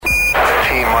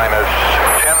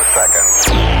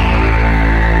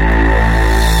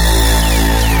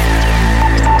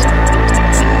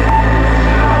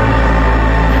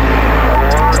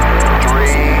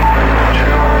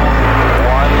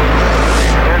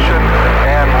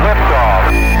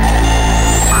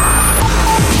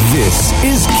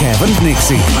Kev and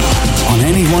Nixie on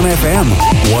Anyone FM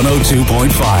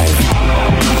 102.5.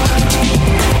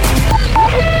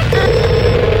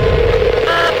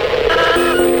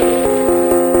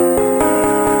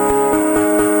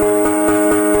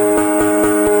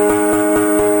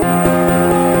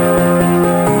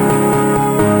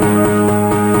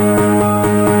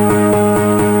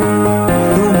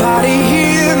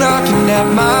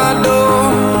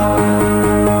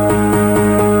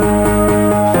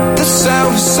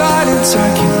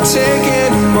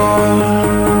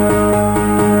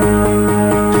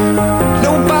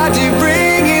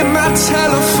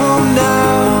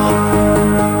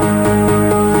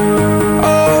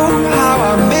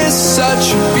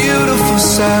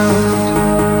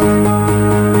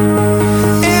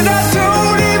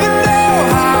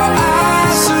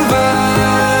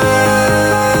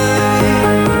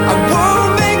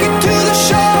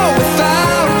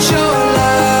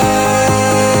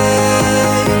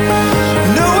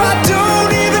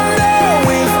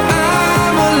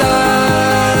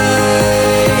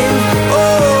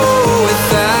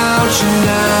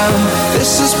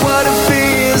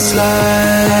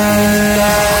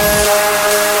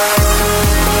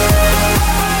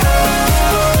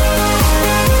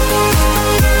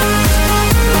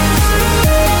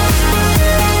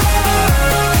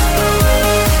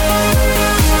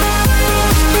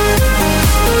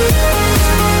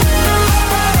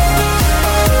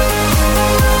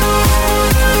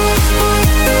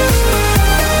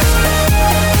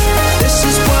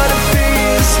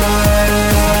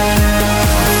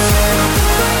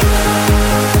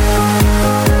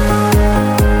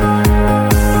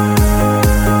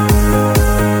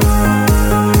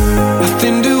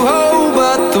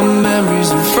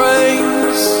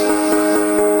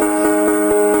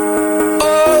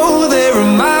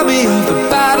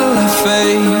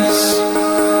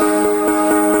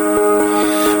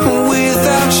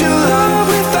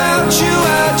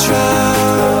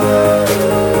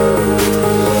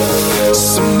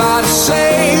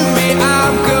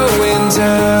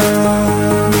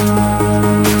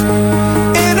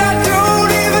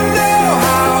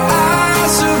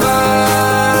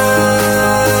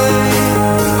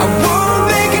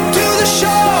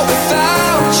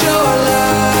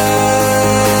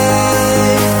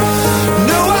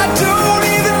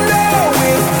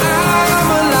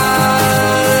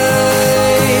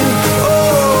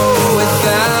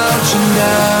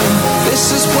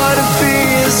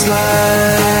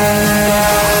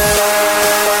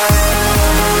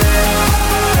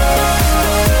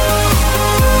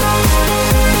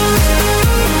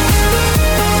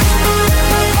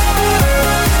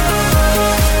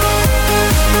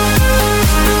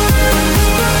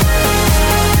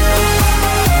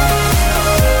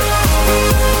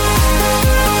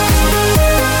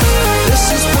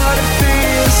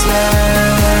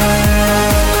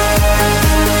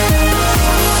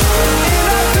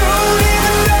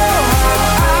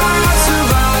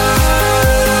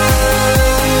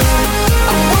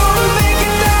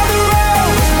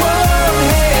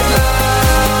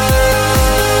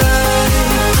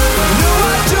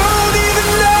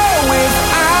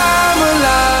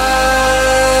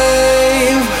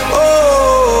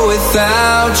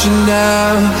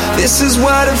 This is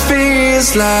what it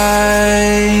feels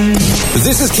like.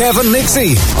 This is Kev and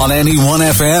Nixie on Anyone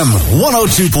FM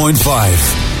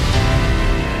 102.5.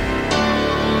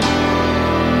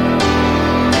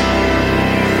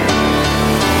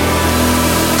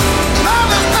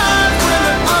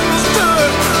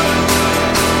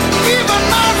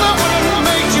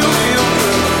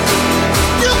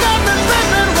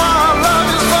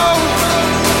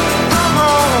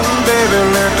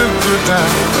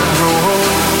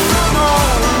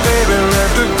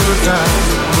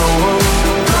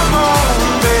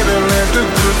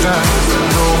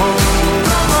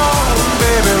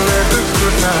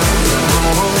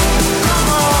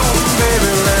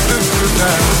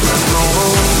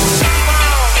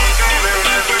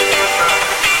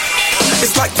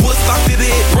 It's like Woodstock did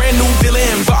it, brand new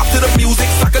villain, vibe to the music,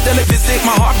 psychedelic visit.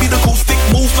 My heart beat acoustic,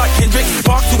 moves like Kendrick,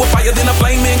 spark to a fire, then a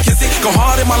flame and kiss it. Go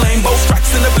hard in my lane, both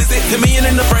tracks in the blizzard. To me and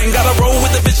in the brain, gotta roll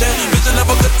with the vision. Vision of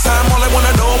a good time, all I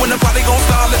wanna know when the party gon'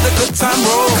 start, let the good time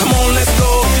roll. Come on, let's go.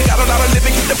 You got a lot of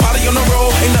living, keep the party on the road.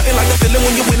 Ain't nothing like the feeling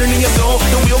when you're winning in your soul.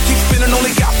 The wheel keeps spinning,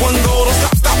 only got one goal. Don't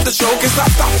stop the show, can't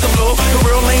stop the flow. The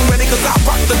real ain't ready, cause I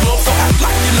rock the globe. So act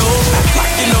like you know, act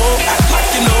like you know, act like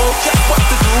you know just what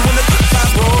to do when the good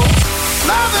times roll.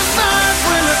 Love is nice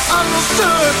when it's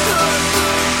understood.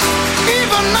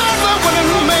 Even nicer when it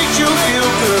makes you feel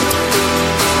good.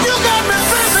 You got me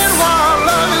tripping while I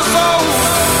love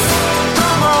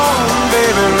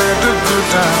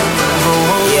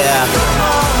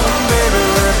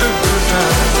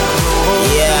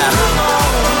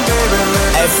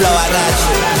I got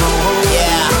you.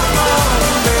 Yeah.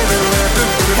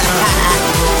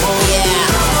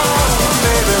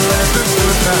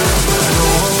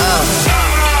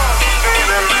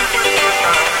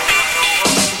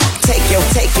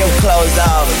 Take your clothes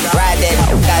off. Ride that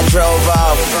I drove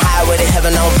off. Highway to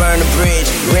heaven, don't burn the bridge.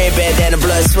 Red bandana,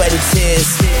 blood, sweat and tears.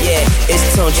 Yeah, it's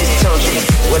Tunchi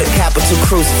with a capital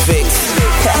crucifix.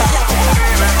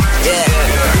 Yeah.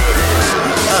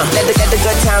 Let the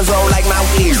good times roll like my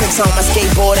weed. Tricks on my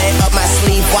skateboard and up my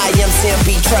sleeve.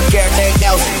 YMCMB truck, everything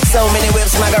else. So many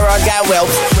whips, my garage got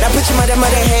whelps. Now put your mother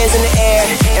hands in the air,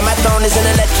 and my throne is an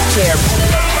electric chair.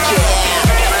 Yeah.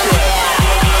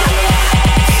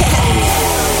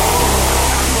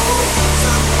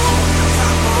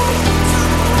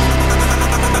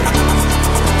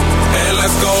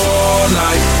 Let's go all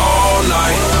night, all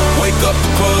night. Wake up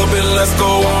the club and let's go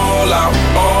all out,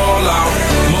 all out.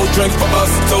 More drink for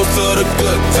us, toast to the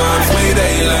good times. May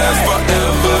they last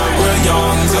forever. We're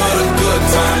young to the good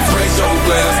times. Raise your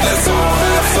glass, let's all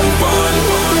have some fun.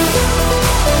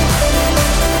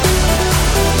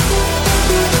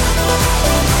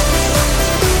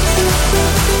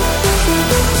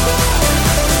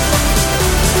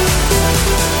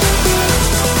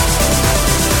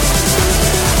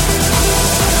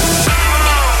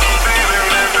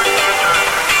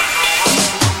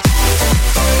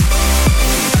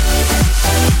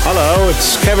 Hello,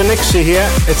 it's Kevin Nixie here.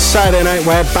 It's Saturday night.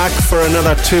 We're back for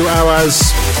another 2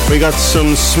 hours. We got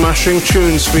some smashing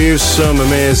tunes for you, some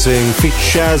amazing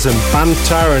features and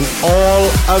banter and all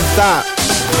of that.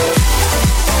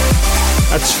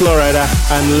 That's Florida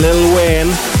and Lil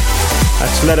Wayne.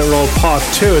 That's Let It Roll Part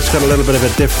 2. It's got a little bit of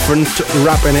a different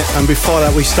rap in it. And before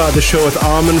that, we started the show with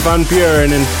Armin van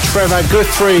Buuren and Trevor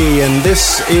Guthrie. And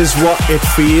this is What It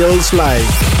Feels Like.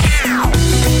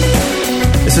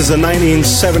 This is a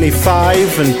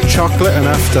 1975 and Chocolate, and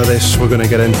after this we're going to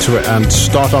get into it and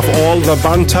start off all the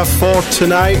banter for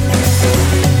tonight.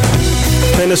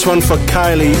 Playing this one for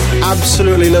Kylie,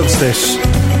 absolutely loves this.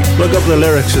 Look up the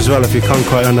lyrics as well if you can't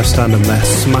quite understand them, they're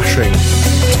smashing.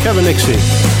 It's Kevin Nixie.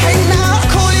 Hey now, I'll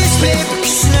call you split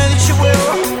because you know that you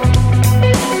will.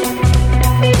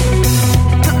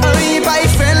 Oh, you buy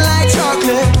your friend like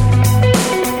chocolate.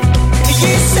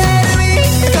 You say to me,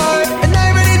 go.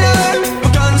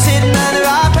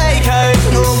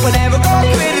 We'll never go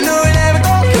quitting, no, we'll never go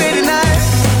quitting, no.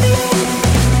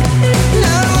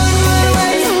 No one run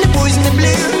away from the boys in the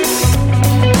blue.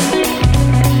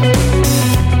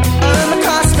 Oh, my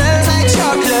car smells like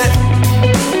chocolate.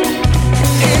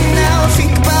 And now I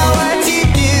think about what you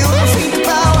do. I think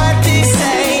about what you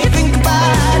say. Think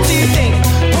about how you think.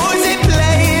 Pause it,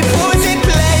 play it, pause it,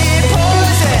 play it,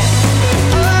 pause it.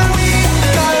 Oh, we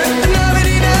go, and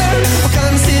nobody knows. We're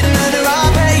gonna sit under our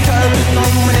bacon. No,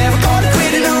 we'll never go to quit.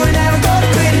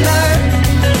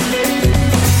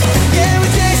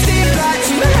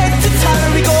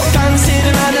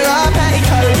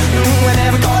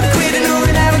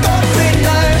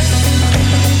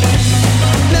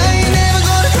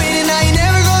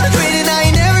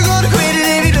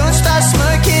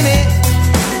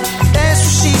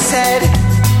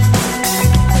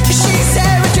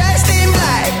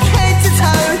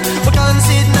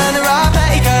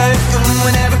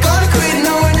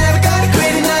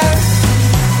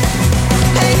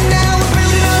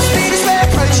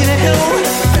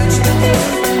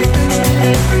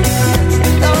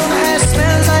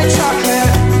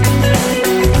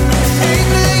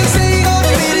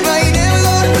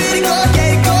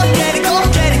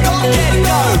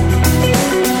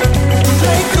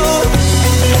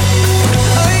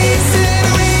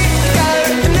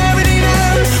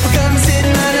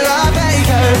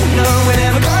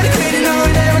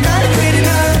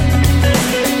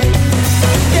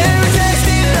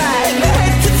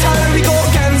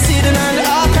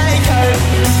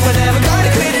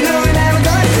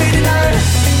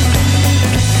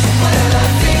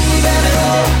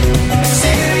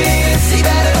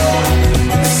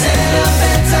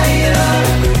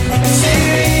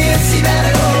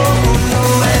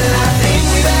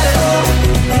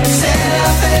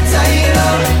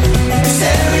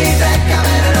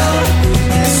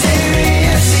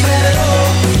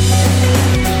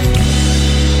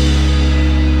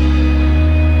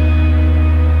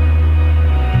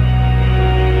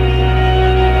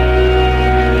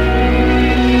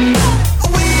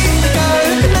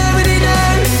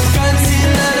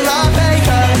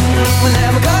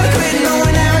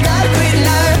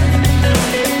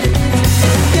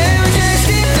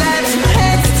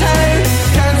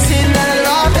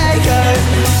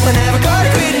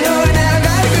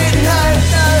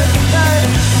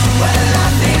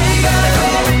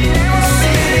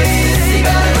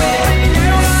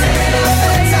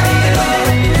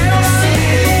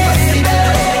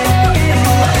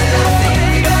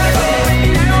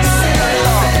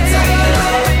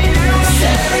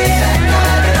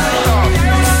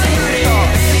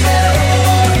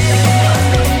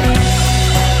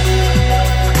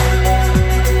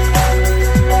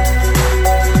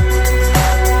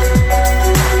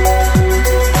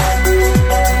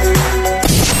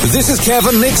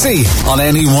 Kevin Nixie on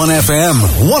any 1FM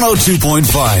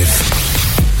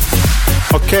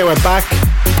 102.5. Okay, we're back.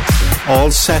 All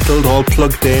settled, all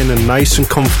plugged in and nice and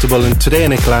comfortable. And today,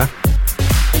 Nicola,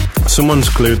 someone's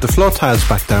glued the floor tiles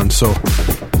back down, so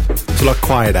it's a lot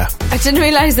quieter. I didn't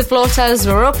realise the floor tiles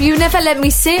were up. You never let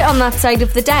me sit on that side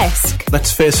of the desk.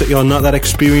 Let's face it, you're not that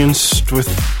experienced with...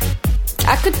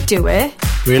 I could do it.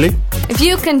 Really? If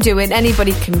you can do it,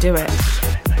 anybody can do it.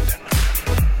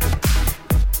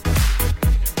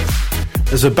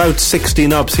 There's about 60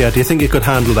 knobs here. Do you think you could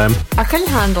handle them? I can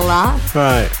handle that.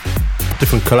 Right.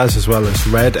 Different colours as well. There's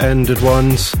red-ended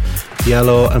ones,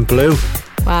 yellow and blue.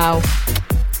 Wow.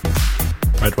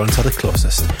 Red ones are the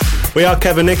closest. We are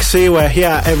Kevin Nixie. We're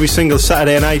here every single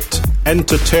Saturday night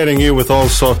entertaining you with all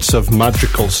sorts of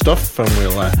magical stuff, and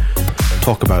we'll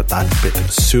talk about that a bit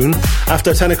soon.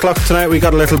 After 10 o'clock tonight, we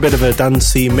got a little bit of a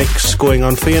dancey mix going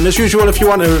on for you, and as usual, if you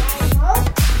want to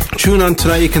tune on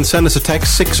tonight, you can send us a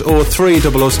text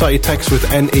 60300. Start your text with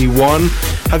NE1.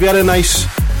 Have you had a nice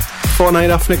fortnight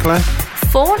off, Nicola?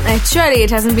 Fortnight? Surely it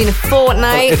hasn't been a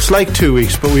fortnight. Well, it's like 2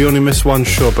 weeks, but we only missed one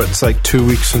show, but it's like 2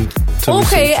 weeks until we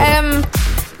see each other.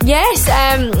 Yes,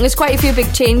 there's quite a few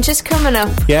big changes coming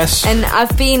up. Yes. And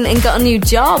I've been and got a new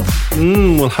job.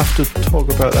 We'll have to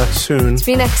talk about that soon. It's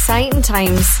been exciting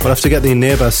times. We'll have to get the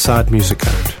neighbour's sad music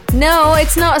out. No,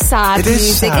 it's not sad It is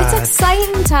music. sad. It's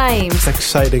exciting times. It's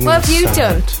exciting. What have you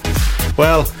sad. done?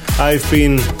 Well, I've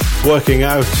been working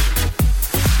out.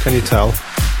 Can you tell?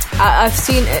 I've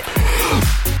seen it.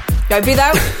 Don't be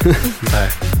that.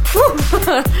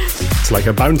 It's like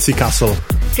a bouncy castle.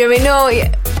 Do you know?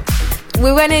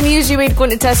 We went in, usually we'd go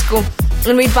into Tesco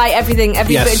and we'd buy everything,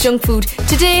 every Yes. bit of junk food.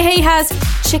 Today he has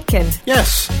chicken.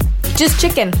 Yes. Just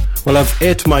chicken. Well, I've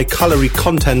ate my calorie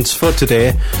contents for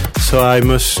today, so I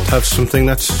must have something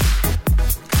that's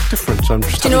different. So I'm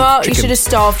just Do you know what? chicken. You should have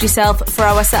starved yourself for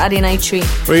our Saturday night treat.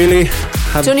 Really?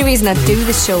 It's the only reason I do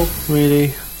this show.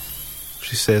 Really?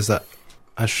 She says that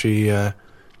as she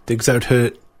digs out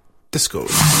her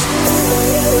discos.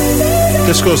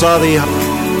 Discos are the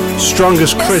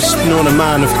strongest crisp known to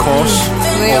man, of course.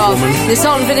 They or are. woman. The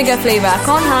salt and vinegar flavour. I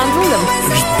can't handle them.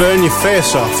 Just burn your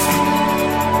face off.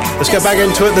 Let's get back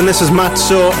into it. Then this is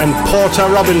Matzo and Porter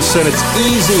Robinson. It's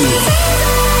easy.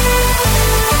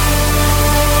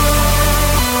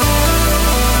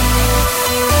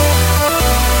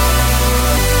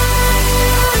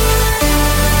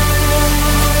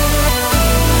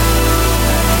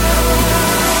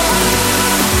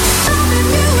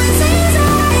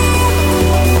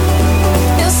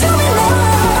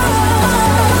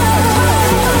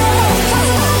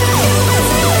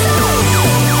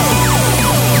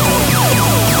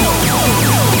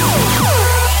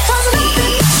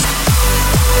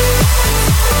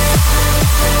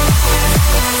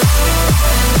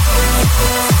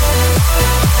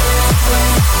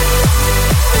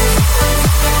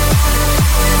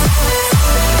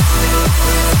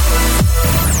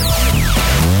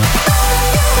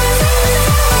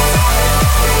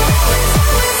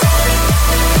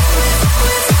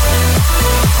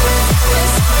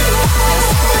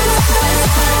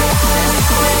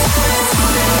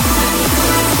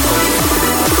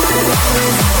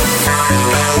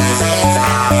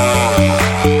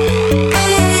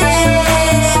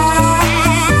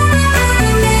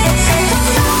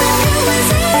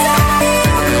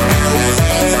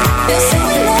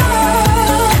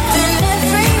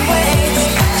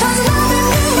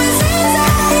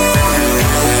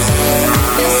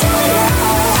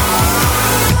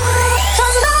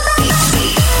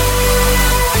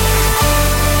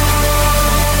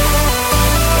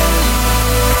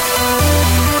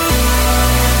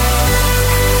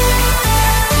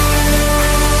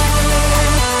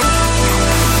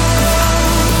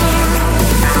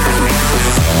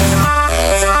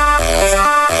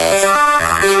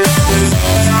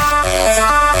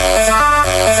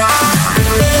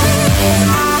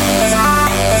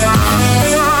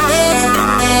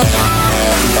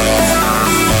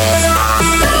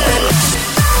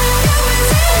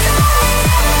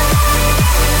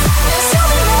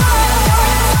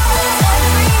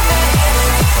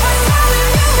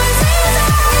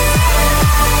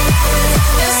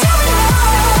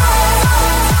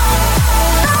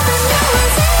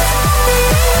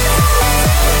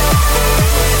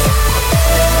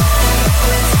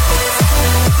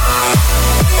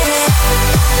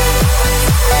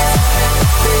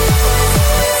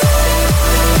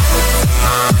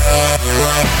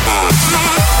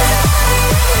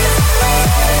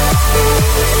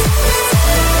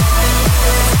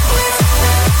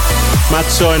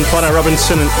 Matzo and Porter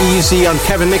Robinson and Easy on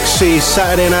Kevin Nixie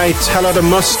Saturday night. Hello to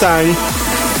Mustang.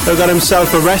 who got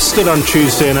himself arrested on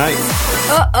Tuesday night.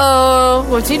 Uh-oh,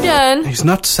 what's he done? He's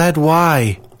not said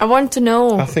why. I want to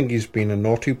know. I think he's been a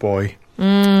naughty boy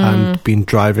and been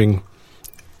driving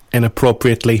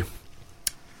inappropriately.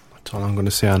 That's all I'm going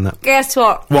to say on that. Guess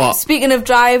what? What? Speaking of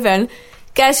driving,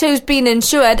 guess who's been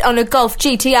insured on a Golf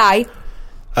GTI?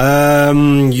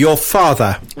 Your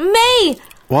father. Me!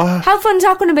 What? How fun's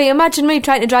that going to be? Imagine me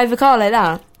trying to drive a car like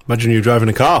that. Imagine you driving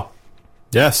a car.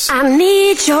 Yes. I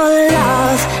need your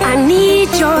love, I need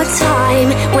your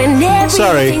time. When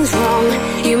everything's wrong,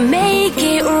 you make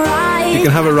it right. You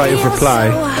can have a right of reply.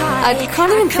 I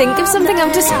can't even think of something.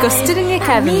 I'm disgusted in you,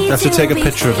 Kevin. You have to take a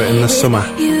picture of it in the summer.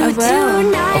 I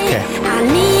will. Okay. I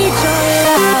need your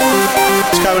love.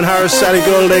 It's Kevin Harris, Sally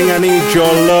Goulding, I Need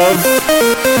Your Love.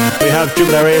 We have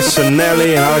Jupiter Ace and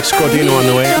Nelly and Alex Cordino on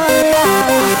the way.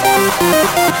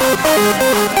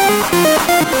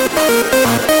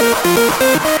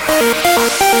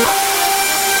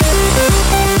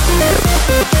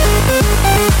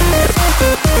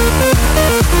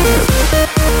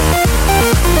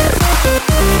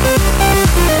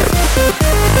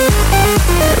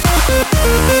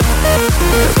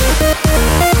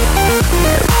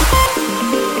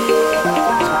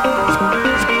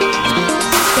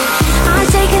 I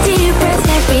take a deep breath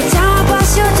every time I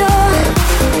pass your door.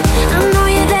 I know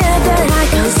you're there, but I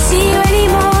can't see you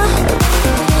anymore.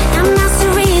 And that's the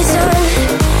reason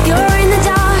you're in the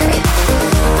dark.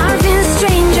 I've been a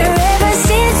stranger ever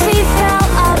since we fell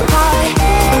apart.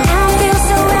 And I feel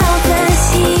so helpless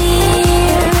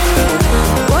here.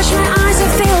 Watch my eyes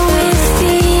are filled with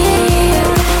fear.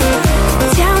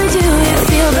 Tell me, do you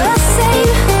feel the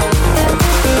same?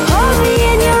 Hold me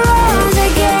in your arms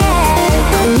again.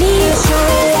 I need your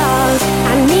love,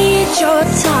 I need your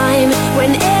time.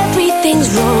 When everything's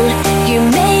wrong, you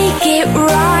make it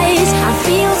right. I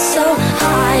feel so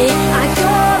high, I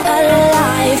go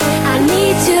alive. I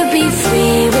need to be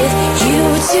free with you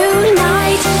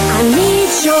tonight. I need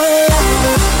your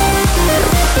love.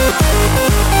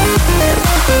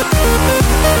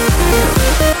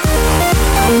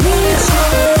 I need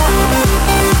your love.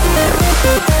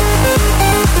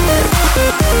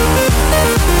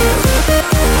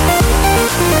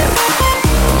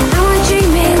 Am I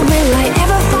dreaming? Will I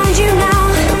ever find you now?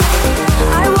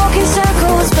 I walk in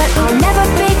circles, but I'll never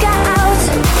figure out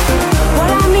what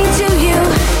I mean to you.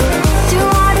 Do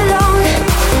I belong?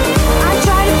 I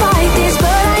try to fight this,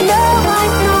 but I know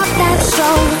I'm not that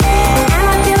strong. And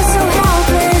I feel so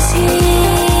helpless here.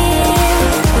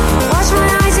 Watch my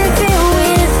eyes and fill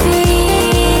with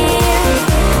fear.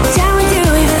 Tell me, do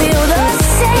you feel the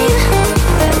same?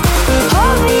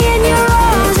 Hold me in your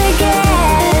arms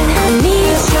again. I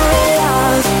need your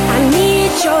love, I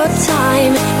need your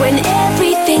time. When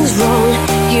everything's wrong,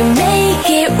 you make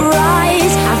it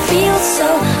right. I feel so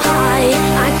high,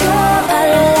 I go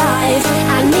alive.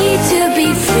 I need to be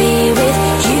free with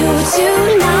you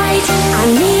tonight. I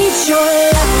need your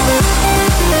love.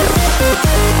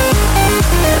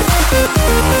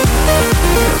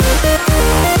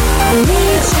 I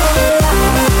need your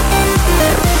love.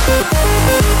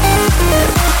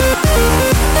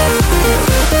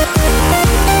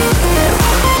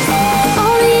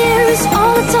 All the years,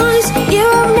 all the times, you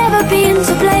have never been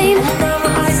to blame.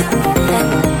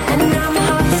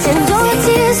 And all the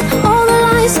tears, all the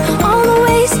lies, all the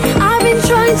ways I've been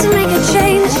trying to make a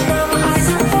change.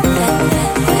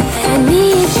 I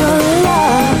need your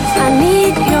love, I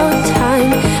need your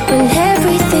time. When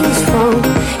everything's wrong,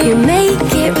 you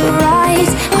make it right.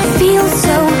 I feel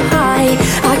so high,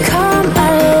 I come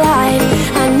alive.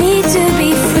 I need to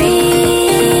be free.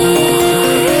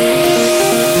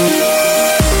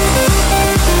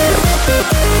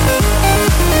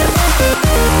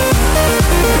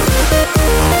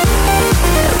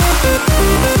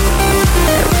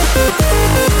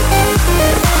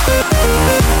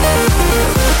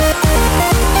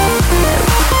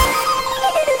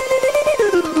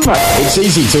 It's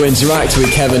easy to interact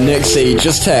with Kevin Nixie.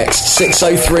 Just text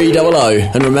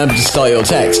 60300 and remember to start your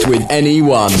text with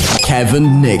anyone.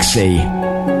 Kevin Nixie.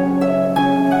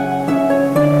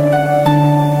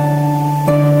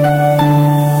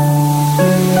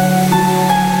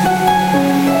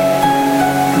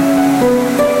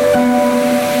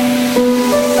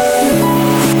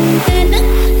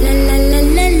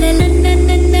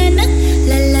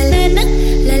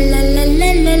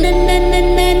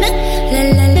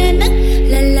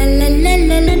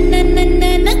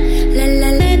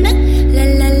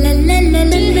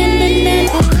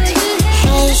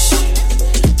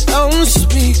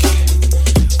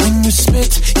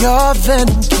 Your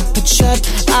venom, keep it shut.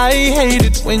 I hate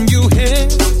it when you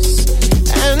hiss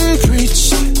and preach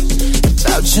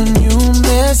about your new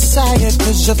messiah,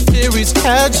 'cause your theories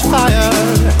catch fire.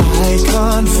 I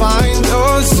can't find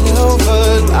your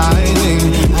silver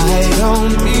lining. I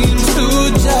don't mean to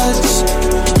judge,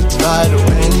 but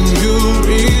when you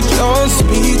read your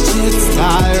speech, it's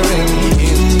tiring.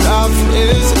 Enough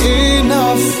is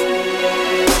enough.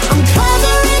 I'm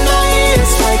covering my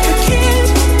ears like a kid.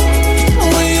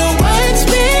 When your words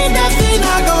mean nothing,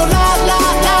 I go la la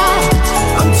la.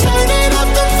 I'm turning up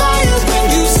the fire when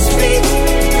you speak,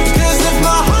 'cause if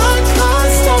my heart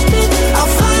can't stop it,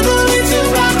 I'll find a way to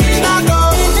rock it. I go.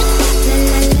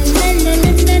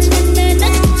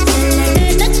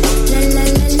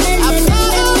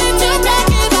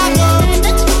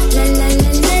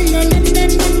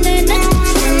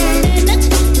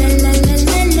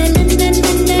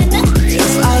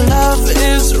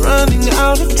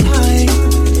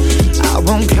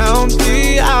 Won't count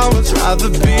the hours, rather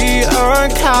be a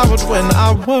coward when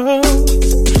our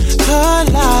worlds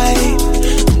collide.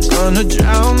 I'm gonna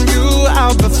drown you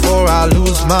out before I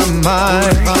lose my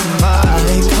mind. I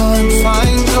can't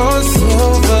find your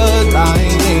silver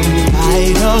lining. I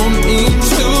don't mean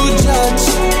to judge,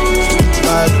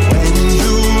 but when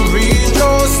you read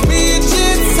your speech,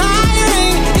 it's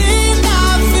tiring.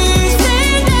 Enough is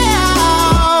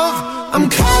enough. I'm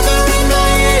covering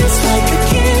my ears like a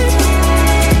kid.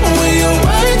 Your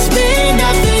words mean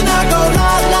nothing, I go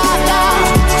la la la.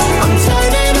 I'm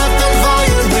turning up the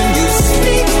volume when you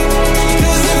speak,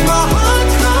 'cause if my heart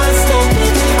can't stop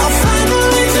it, I'll find a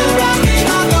way to rock it. I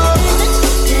go.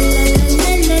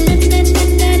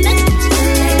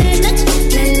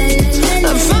 I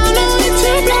found a way to rock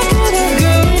it. I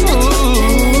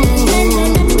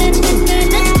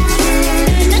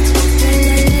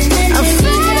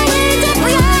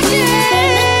go.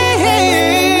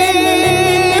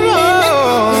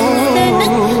 I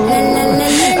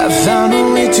found a way to rock it. Found a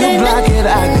way to block it, I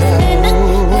go.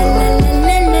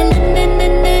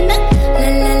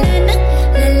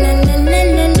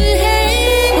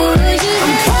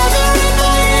 I'm covering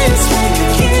my ears like a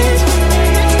kid.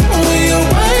 When your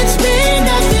words mean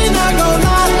nothing, I go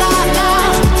la la la.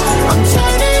 I'm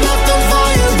turning up the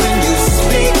volume when you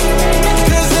speak,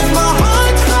 'cause if my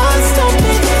heart can't stop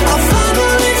it, I'll find a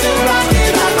way to rock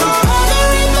it. I go.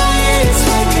 Covering my ears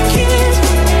like a kid.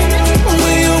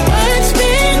 When your words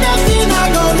mean nothing, I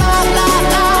go la la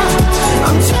la.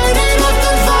 I'm turning up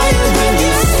the volume when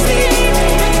you speak,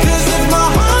 'cause if my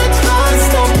heart can't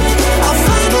stop it, I'll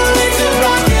find a way to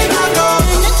rock it. I go.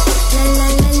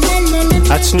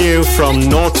 That's new from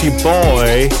Naughty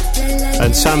Boy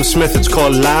and Sam Smith. It's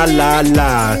called La La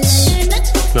La. It's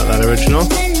not that original.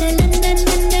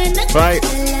 Right,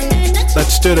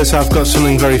 let's do this. I've got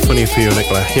something very funny for you,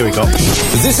 Nicola. Here we go.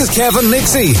 This is Kevin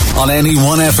Nixie on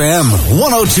NE1 FM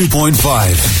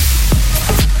 102.5.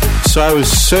 So I was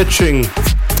searching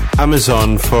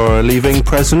Amazon for a leaving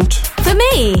present. For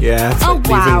me? Yeah. Oh,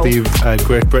 wow. Leaving the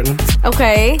Great Britain.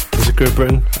 Okay. Is it Great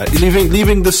Britain?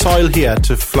 Leaving the soil here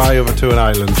to fly over to an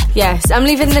island. Yes, I'm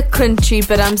leaving the country,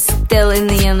 but I'm still in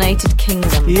the United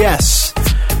Kingdom. Yes.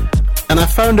 And I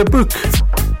found a book.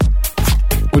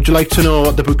 Would you like to know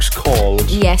what the book's called?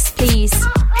 Yes, please.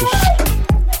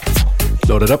 Just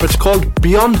load it up. It's called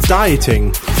Beyond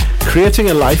Dieting. Creating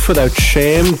a life without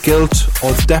shame, guilt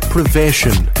or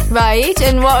deprivation. Right,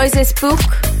 and what is this book?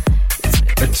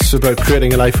 It's about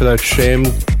creating a life without shame,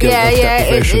 guilt or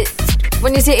deprivation.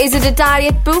 When you say, is it a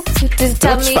diet book? Does it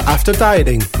tell me? For after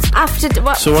dieting. After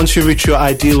what? So once you reach your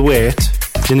ideal weight,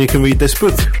 then you can read this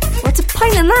book. What's the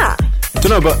point in that? I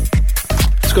don't know, but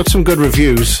it's got some good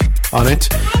reviews on it.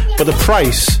 But the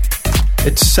price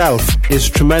itself is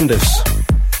tremendous.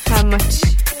 How much?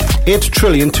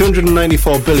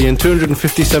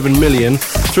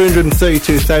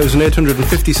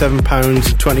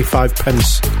 8,294,257,332,857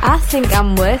 £25. I think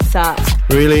I'm worth that.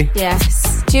 Really?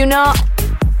 Yes. Do you not?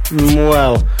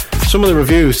 Well, some of the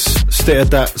reviews stated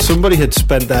that somebody had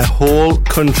spent their whole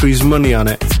country's money on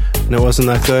it and it wasn't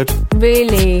that good.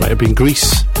 Really? Might have been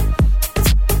Greece.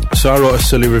 So I wrote a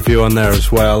silly review on there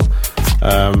as well,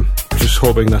 just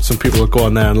hoping that some people will go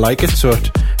on there and like it so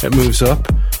it moves up.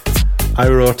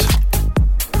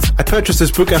 I purchased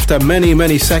this book after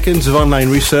many seconds of online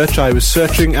research. I was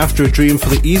searching after a dream for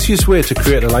the easiest way to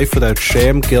create a life without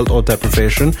shame, guilt or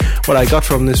deprivation. What I got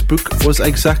from this book was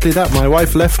exactly that. My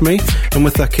wife left me, and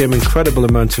with that came incredible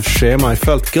amounts of shame. I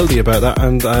felt guilty about that,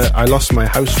 and I lost my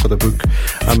house for the book,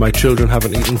 and my children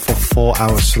haven't eaten for 4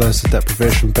 hours, so there's the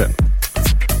deprivation bit.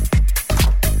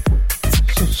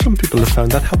 So some people have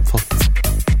found that helpful.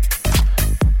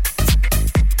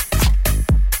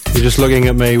 You're just looking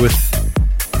at me with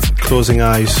closing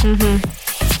eyes. Mm-hmm.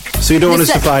 So you don't want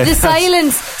us to buy it. The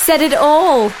silence said it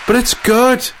all. But it's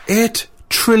good. £8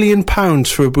 trillion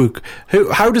for a book.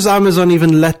 How does Amazon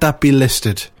even let that be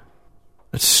listed?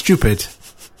 It's stupid.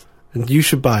 And you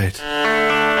should buy it.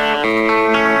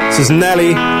 This is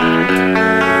Nelly.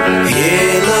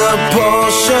 Hey, little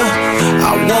Portia,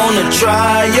 I wanna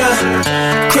try ya.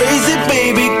 Crazy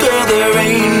baby girl, there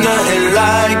ain't nothing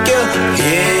like ya.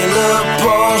 Hey, little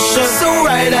Portia, so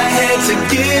right I had to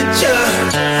get ya.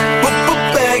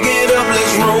 Bag it up,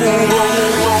 let's roll.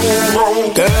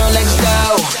 Girl next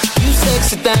door, you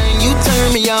sexy thing, you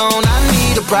turn me on. I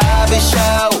need a private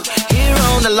show. Here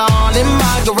on the lawn in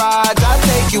my garage, I'll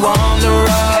take you on the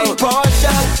road. Hey,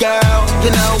 Portia, girl,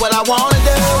 you know what I wanna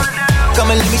do.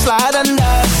 Come and let me slide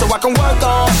under, so I can work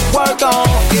on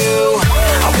you.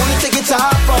 I wanna take your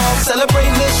top off,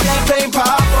 celebrating this champagne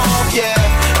pop off,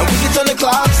 yeah. And we can turn the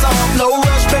clocks off, no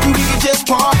rush, baby, we can just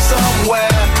park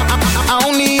somewhere. I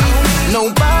don't need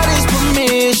nobody's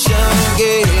permission,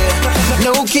 yeah.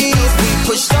 No keys, we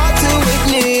push start to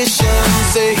ignition.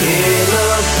 Say, hey,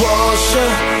 love Portia,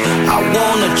 I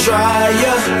wanna try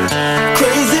ya.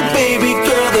 Crazy baby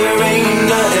girl, there ain't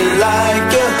nothing like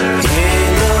ya. Hey,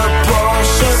 love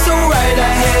Portia, so right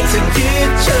I had to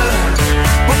get ya.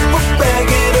 Bag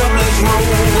it up, let's roll.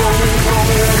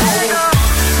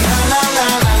 Na na na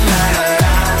na na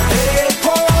na. Hey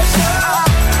Portia,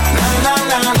 na na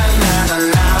na na na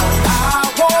na. I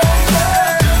want ya.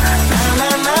 Na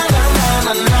na na na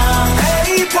na na.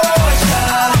 Hey Portia,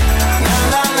 na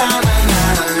na na na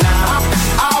na na.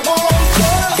 I want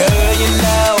ya. Girl, you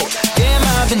know, damn,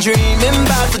 I've been dreaming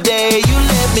about the day you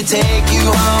let me take you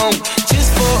home. Just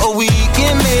for a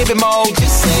weekend, maybe more,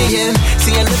 just saying.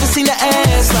 See, I never seen the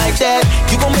ass like that.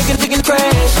 You gon' make it big and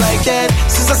crash like that.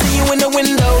 Since I see you in the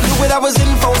window, knew what I was in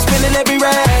for, spinning every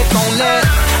rag on that.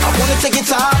 I wanna take your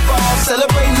top off,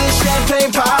 celebrating this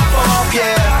champagne pop off,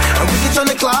 yeah. And we can turn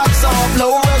the clocks off,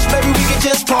 no rush, baby, we can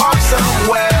just park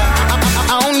somewhere.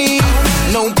 I don't need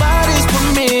nobody's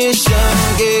permission,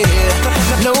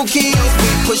 yeah. No keys, we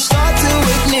push start to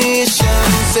ignition.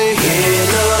 Say, hey,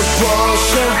 love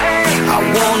Portia, I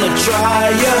wanna try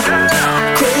ya.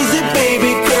 Crazy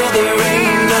baby girl, there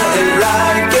ain't nothing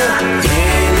like ya.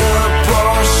 Hey, love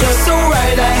Portia, so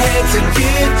right I had to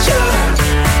get ya.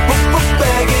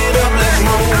 Bag it up, let's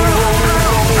roll.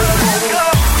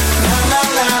 Na na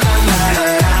na na na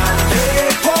na. Hey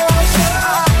Portia,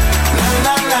 na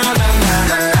na na na na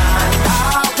na.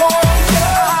 I want ya.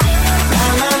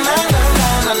 Na na na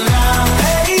na na na.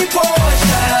 Hey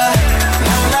Portia,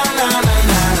 na na na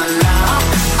na na na.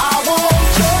 I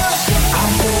want ya. I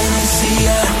wanna see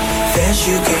ya, fast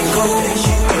you can go.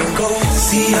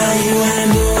 See how you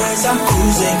handle as I'm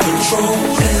cruising control.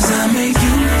 As I make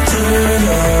you turn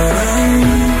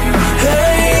around.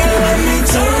 Hey, let me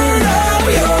turn up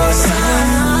your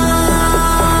sound.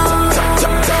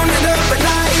 Turn it up and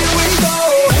now here we go.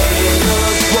 Hey,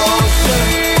 look, Portia,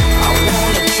 I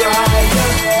wanna try ya.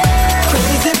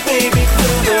 Crazy baby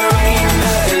girl, there ain't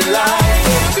nothing like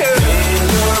it. Hey,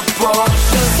 look,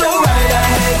 Portia, so right I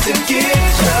had to get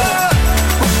ya.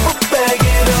 Bag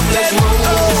it up, let's roll.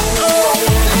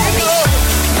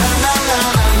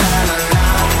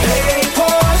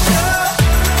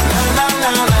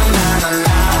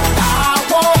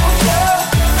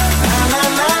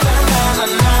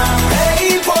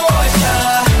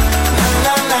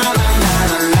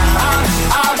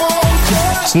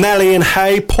 It's Nelly and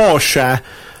Hey Portia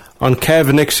on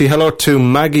Kev Nixie. Hello to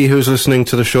Maggie, who's listening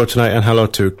to the show tonight, and hello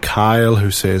to Kyle,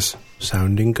 who says,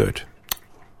 sounding good.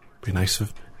 Be nice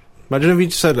if... Imagine if you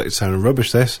just said, like, it sounded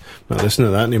rubbish, this. I'm not listening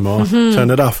to that anymore. Turn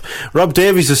it off. Rob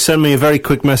Davies has sent me a very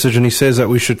quick message, and he says that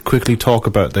we should quickly talk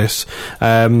about this.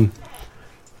 Britain's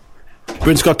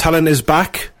Got Talent is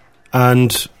back,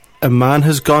 and a man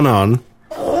has gone on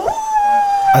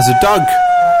as a dog.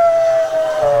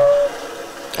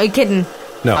 Are you kidding?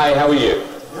 No. Hi, how are you?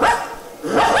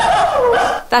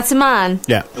 That's a man.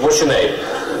 Yeah. What's your name?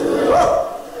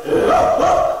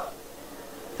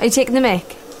 Are you taking the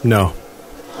mic? No.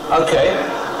 Okay.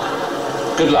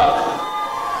 Good luck.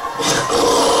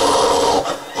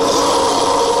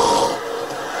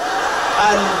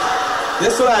 And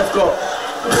this one I've got.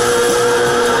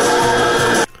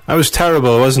 That was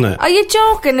terrible, wasn't it? Are you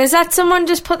joking? Is that someone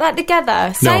just put that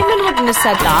together? Simon wouldn't have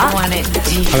said that.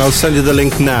 And I'll send you the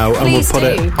link now, and Please we'll put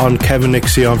it on Kevin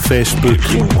Nixie on Facebook.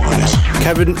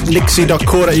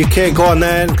 KevinNixie.co.uk. Go on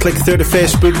there and click through to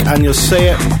Facebook, and you'll see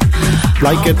it.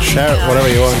 Like it, share it, whatever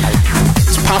you want.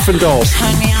 It's Paff and Dole.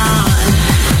 Turn me on.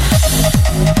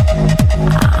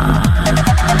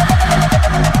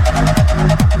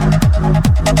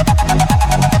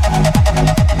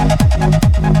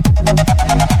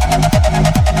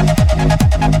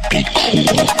 Be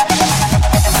cool.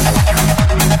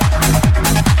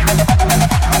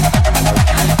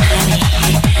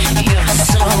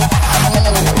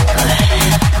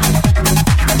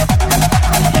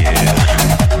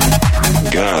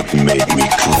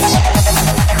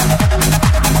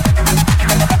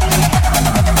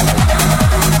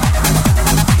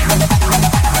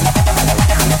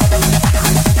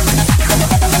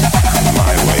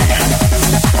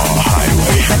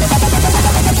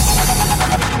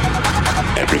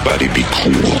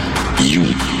 cool. You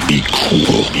be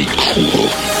cool. Be cool.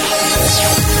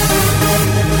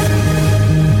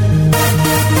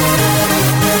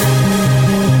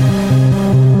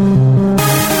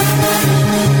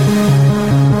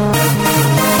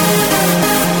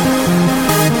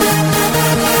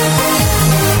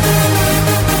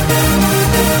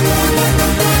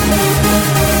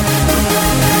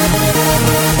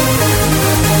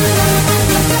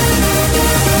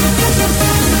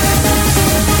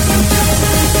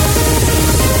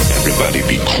 Everybody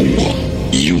be cool.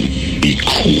 You be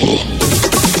cool.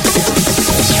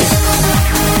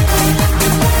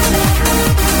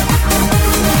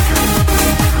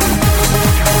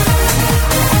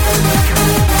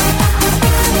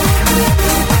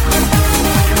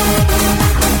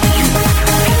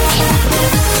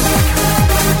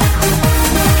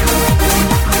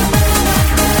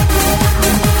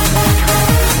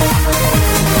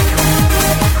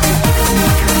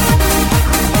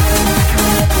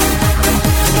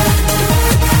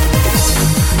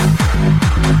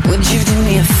 Would you do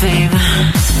me a favor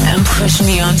and push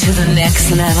me on to the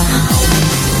next level?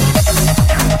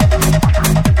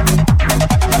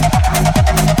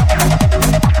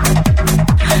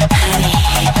 Honey,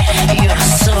 you're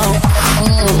so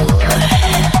cool.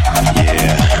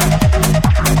 Yeah.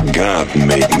 God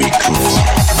made me cool.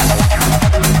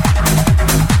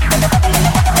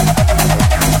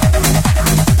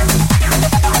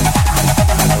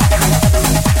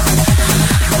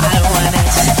 I want it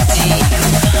deep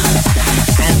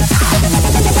and cool.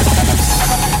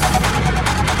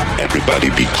 Everybody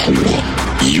be cool.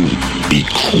 You be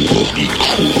cool. Be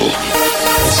cool.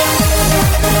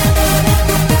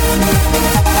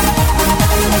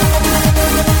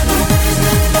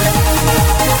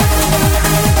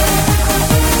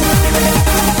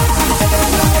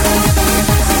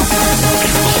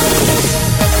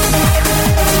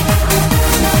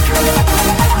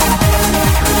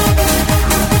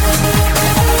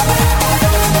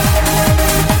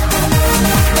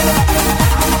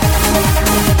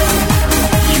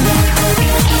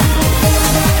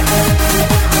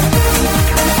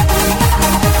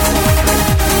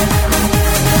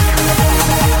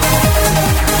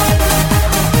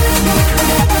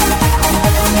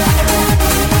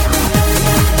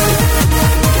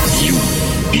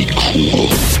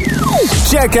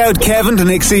 Check out Kevin to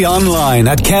Nixie online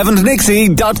at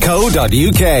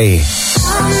kevintonicsy.co.uk.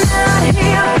 I'm not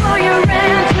here for your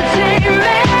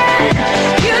entertainment.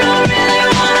 You don't really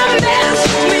wanna mess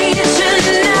with me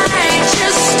tonight.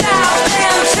 Just stop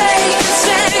and take a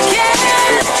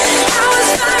second. I was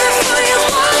fine for you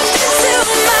walking to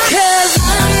my 'cause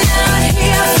I'm not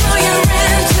here for your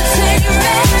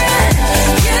entertainment.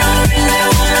 You don't really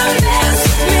wanna mess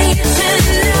with me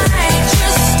tonight.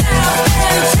 Just stop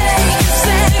and take a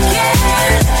second.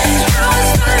 I was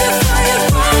fine for you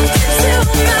walking to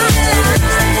my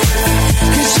life.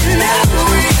 'Cause you know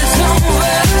it's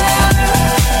over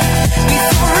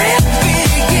before it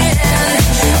begins.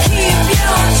 Keep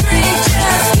your drink,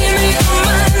 just give me the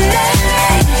money.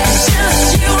 It's just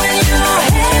you and your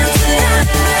hands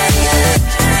tonight.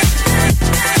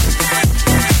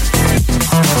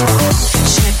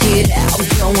 Check it out,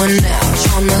 going out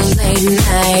on a late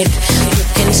night.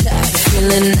 Looking tight,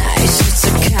 feeling nice, it's a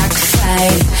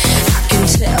cockfight. I can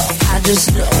tell, I just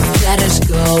know that it's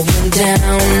going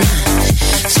down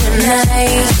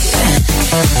tonight.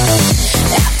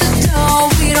 At the door,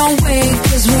 we don't wait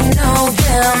 'cause we know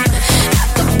them. At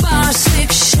the bar,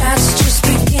 6 shots just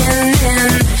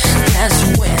beginning. That's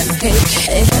when AK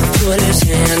put his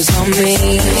hands on me.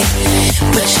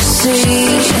 But you see,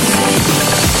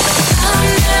 I'm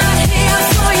not here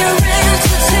for your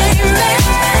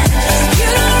entertainment. You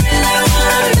don't really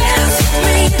wanna mess with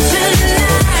me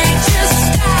tonight. Just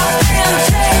stop and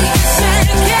take a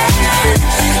second.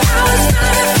 I was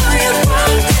fine for you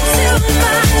walking to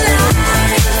my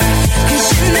life. 'Cause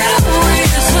you know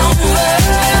it's over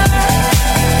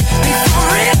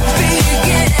before it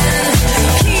begins.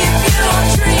 Keep your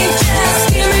drink, just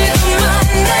give me the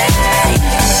money.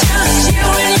 It's just you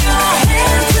and your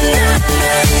hands tonight.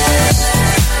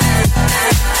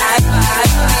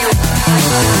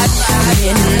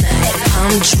 Midnight,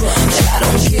 I'm drunk, I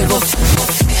don't give a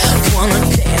fuck. Wanna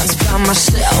dance by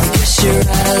myself, guess you're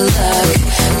out of luck.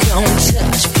 Don't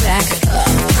touch, back up,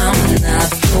 I'm not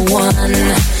the one.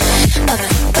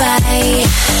 Bye.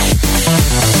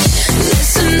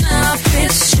 Listen up,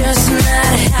 it's just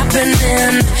not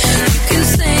happening. You can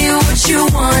say what you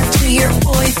want to your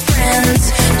boyfriends.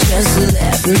 Just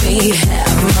let me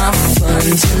have my fun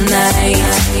tonight.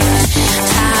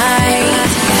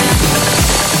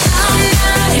 I'm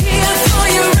not here for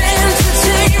your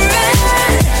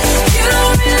entertainment. You don't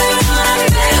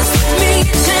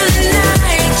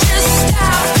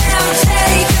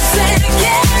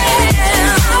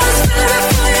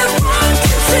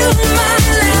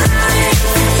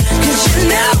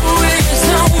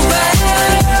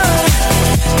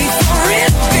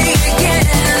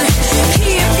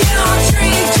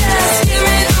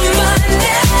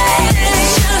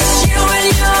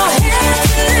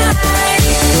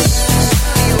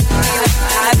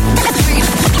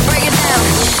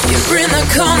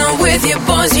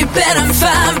boys, you bet him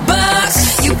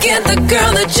 $5. You get the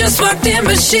girl that just walked in,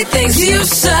 but she thinks you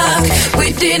suck.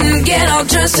 We didn't get all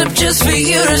dressed up just for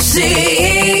you to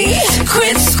see.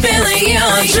 Quit spilling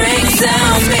your drinks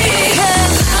on me,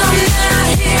 'cause I'm not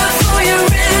here for your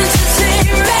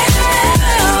entertainment.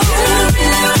 You don't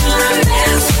really wanna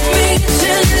mess with me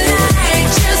tonight.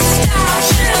 Just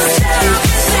stop,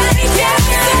 say yes,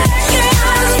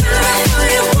 before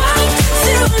you walk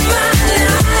into my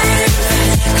life.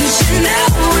 'Cause you know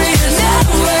it's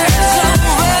over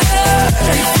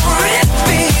before it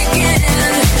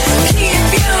begins. Keep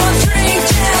your drink,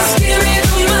 just give me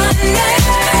the money.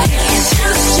 It's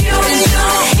just you and you.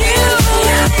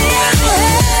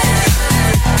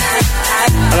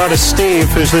 Hello to Steve,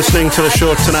 who's listening to the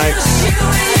show tonight.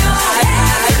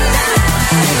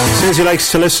 Says he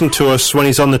likes to listen to us when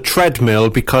he's on the treadmill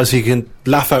because he can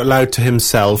laugh out loud to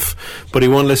himself, but he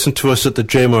won't listen to us at the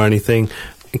gym or anything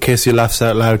in case he laughs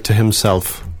out loud to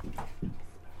himself.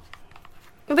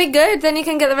 It'll be good, then you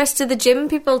can get the rest of the gym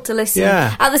people to listen.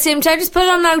 Yeah. At the same time, just put it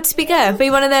on loudspeaker. Be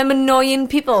one of them annoying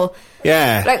people.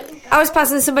 Yeah. Like, I was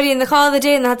passing somebody in the car the other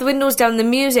day and they had the windows down, the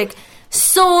music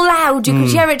so loud you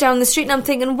could hear it down the street, and I'm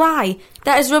thinking, why?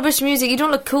 That is rubbish music, you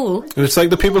don't look cool. It's like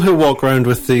the people who walk around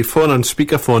with the phone on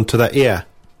speakerphone to their ear.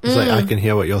 It's like, I can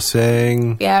hear what you're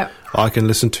saying. Yeah. I can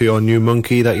listen to your new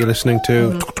monkey that you're listening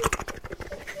to.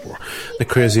 The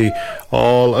crazy,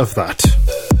 all of that.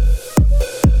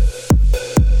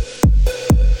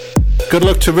 Good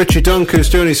luck to Richie Dunk, who's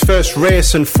doing his first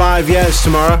race in 5 years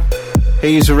tomorrow.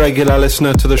 He's a regular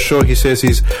listener to the show. He says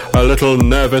he's a little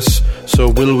nervous, so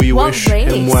will we wish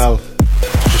him well?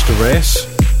 Just a race?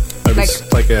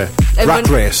 Like a rat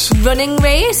race. Running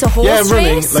race? A horse race? Yeah,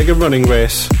 running, like a running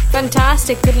race.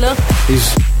 Fantastic, good luck.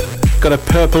 He's got a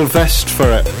purple vest for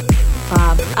it.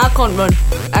 Fab. I can't run.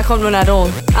 I can't run at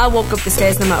all. I'll walk up the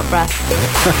stairs and I'm out of breath.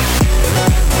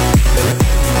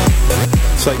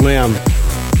 It's like me, I'm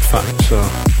fat, so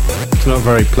it's not a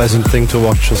very pleasant thing to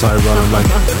watch as I run. I'm like...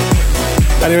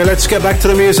 Anyway, let's get back to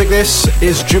the music. This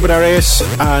is Jupiter Ace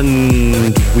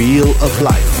and Wheel of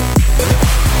Life.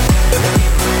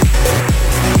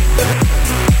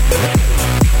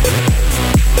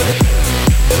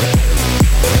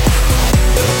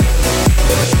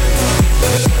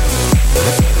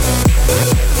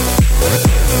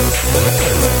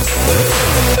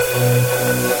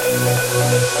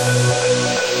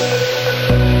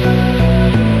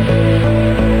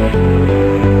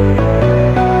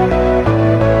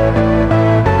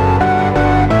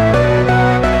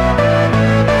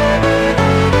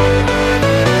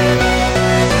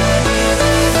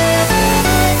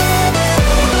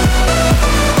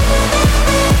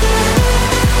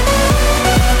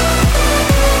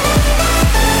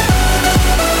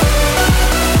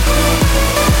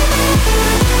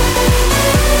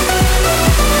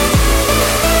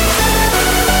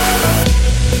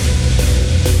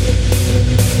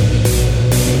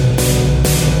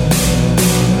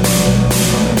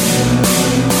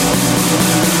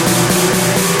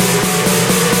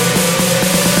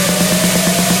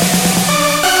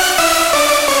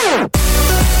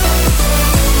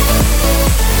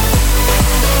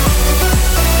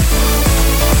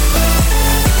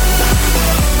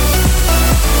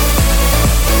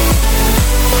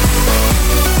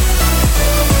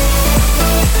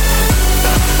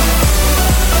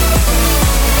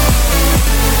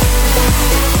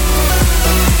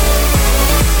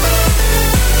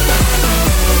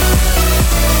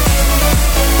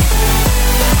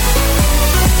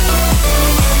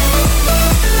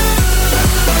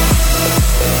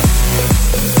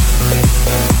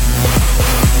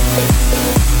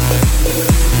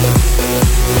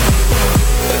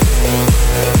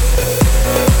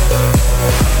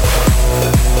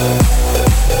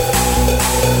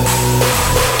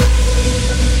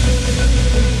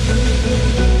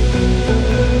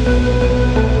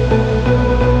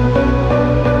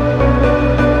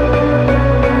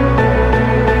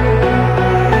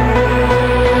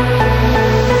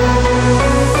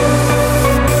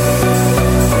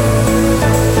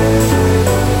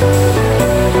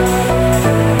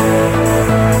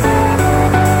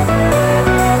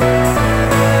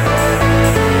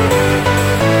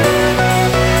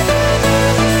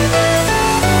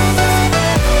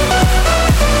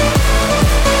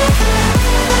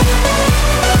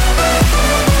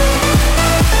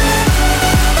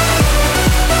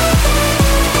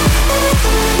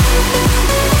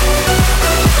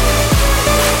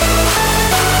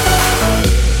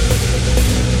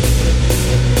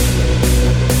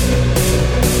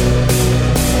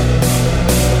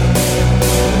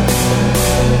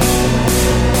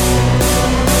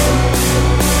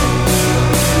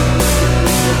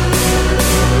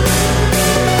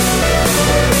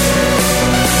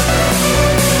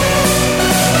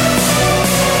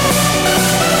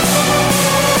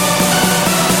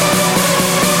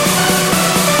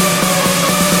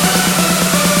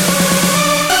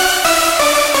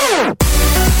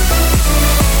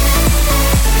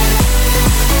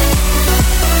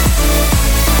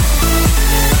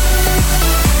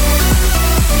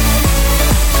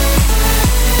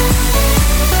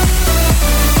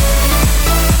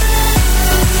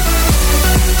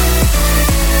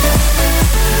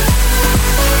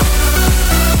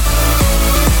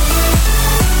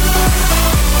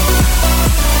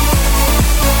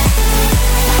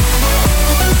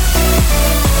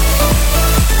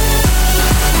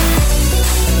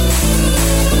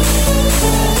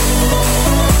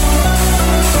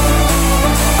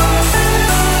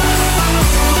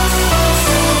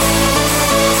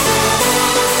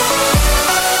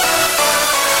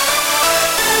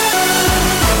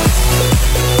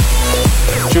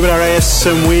 Yes,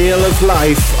 and Wheel of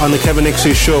Life on the Kevin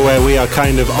Nixie Show, where we are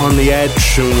kind of on the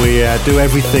edge and we do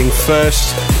everything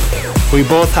first. We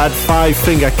both had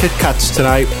 5-finger KitKats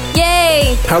tonight.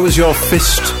 Yay! How was your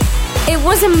fist? It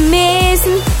was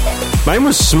amazing. Mine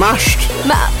was smashed.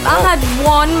 I had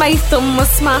one, my thumb was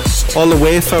smashed. All the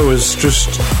wafer was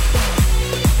just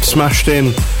smashed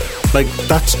in. Like,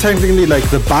 that's technically like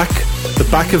the back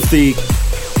of the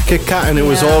KitKat, and it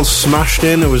was all smashed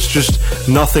in. It was just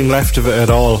nothing left of it at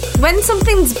all. When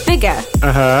something's bigger,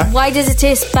 why does it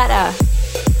taste better?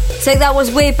 It's like that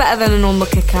was way better than a normal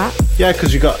KitKat. Yeah,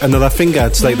 because you got another finger.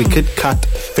 It's like the KitKat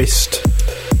fist.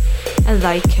 I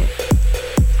like it.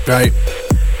 Right.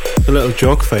 A little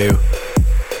joke for you.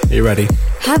 Are you ready?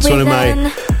 It's one of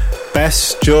my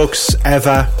best jokes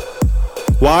ever.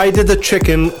 Why did the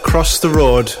chicken cross the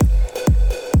road?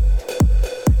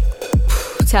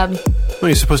 Tell me. Well,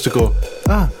 you're supposed to go,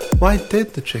 why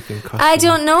did the chicken cross I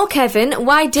don't know, Kevin.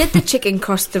 Why did the chicken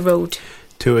cross the road?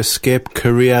 To escape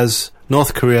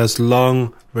North Korea's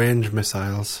long-range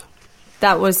missiles.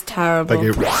 That was terrible. Thank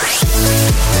you.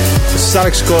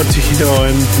 Alex Gordino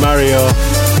and Mario,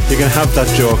 you can have that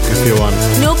joke if you want.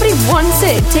 Nobody wants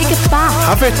it. Take it back.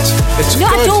 Have it. It's no,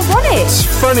 good. I don't want it. It's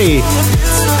funny.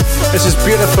 This is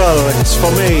beautiful. It's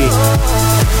for me.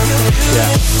 Yeah.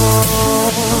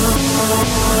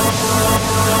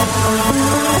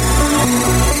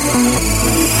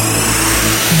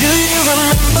 Do you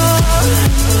remember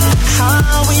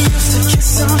how we used to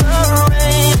kiss in the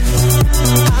rain?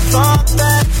 I thought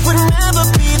that would never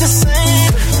be the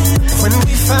same when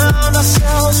we found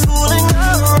ourselves fooling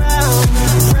around.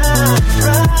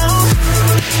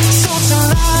 So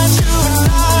tonight you and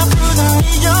I, through the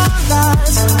neon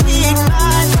lights, we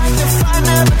ignite like the fire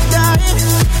never died.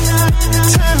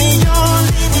 Turn me on,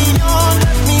 lead me on,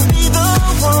 let me be the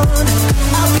one.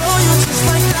 I'll blow you just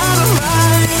like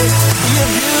dynamite.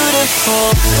 You're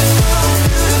beautiful.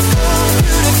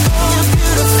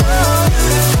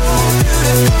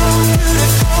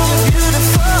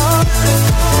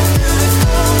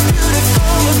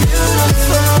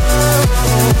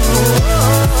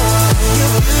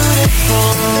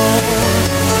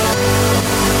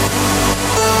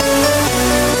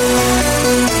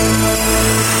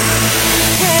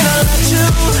 When I let you,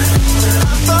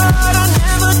 I thought I'd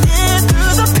never get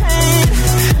through the pain.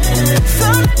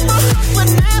 Thought that my heart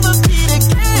would never beat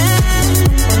again.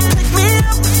 Pick me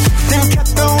up, then kept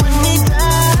throwing me down.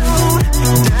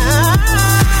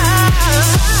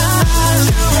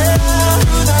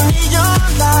 Through the neon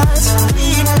lights, we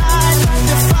ignite like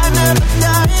the fire never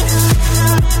died.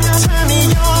 Turn me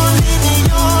on, lead me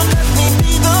on, let me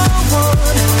be the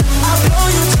one. I'll blow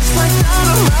you just like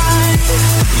dynamite.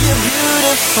 You're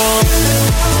beautiful.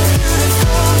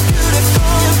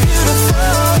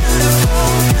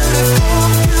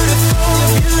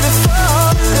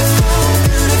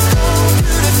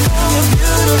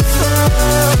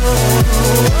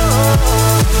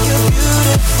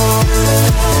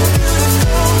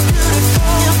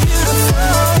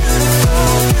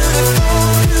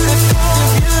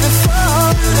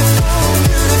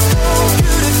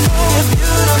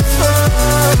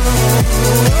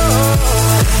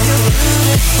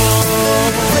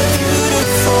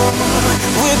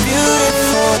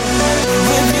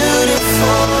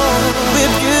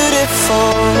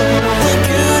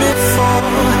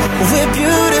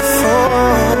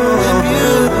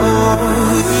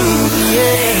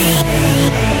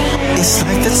 It's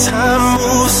like the time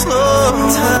moves slow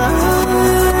time.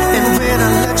 And when I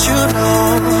let you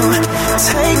know,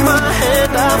 take my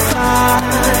hand, I'll fly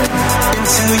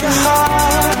into your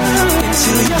heart,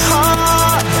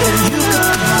 and you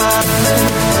could be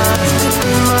mine, you could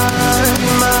be mine,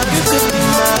 you could be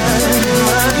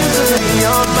mine, you could be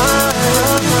all mine, you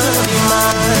could be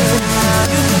mine,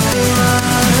 you could be mine,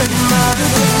 you could be mine.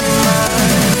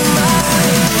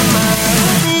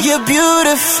 You're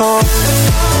beautiful.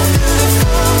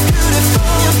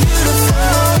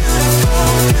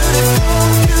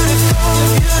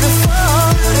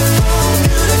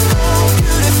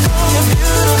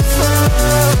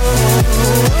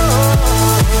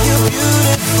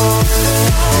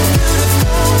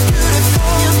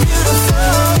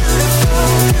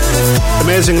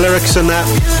 Amazing lyrics in that.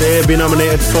 They've been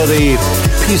nominated for the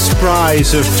Peace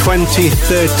Prize of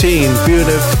 2013.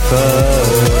 Beautiful.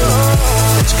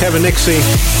 It's Kevin Nixie.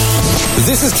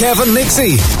 This is Kevin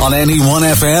Nixie on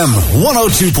NE1FM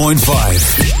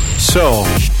 102.5. So,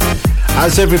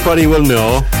 as everybody will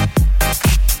know,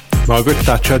 Margaret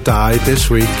Thatcher died this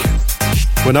week.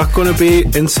 We're not going to be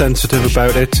insensitive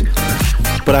about it,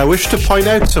 but I wish to point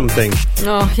out something.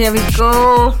 Oh, here we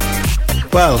go.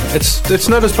 Well, it's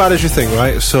not as bad as you think,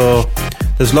 right? So,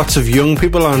 there's lots of young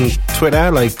people on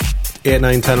Twitter, like 8,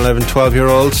 9, 10, 11,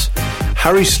 12-year-olds.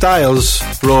 Harry Styles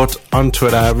wrote on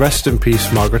Twitter, "Rest in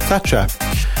peace, Margaret Thatcher."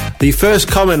 The first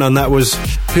comment on that was,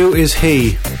 "Who is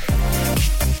he?"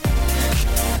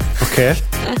 Okay,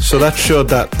 so that showed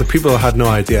that the people had no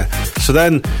idea. So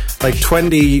then, like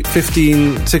 20,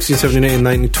 15, 16, 17, 18,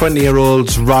 19,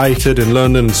 20-year-olds rioted in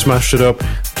London and smashed it up.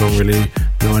 Don't really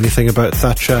know anything about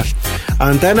Thatcher.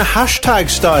 And then a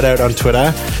hashtag started out on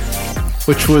Twitter,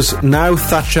 which was "Now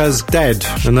Thatcher's Dead."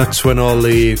 And that's when all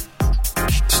the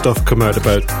stuff come out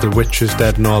about the witch is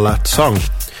dead and all that song.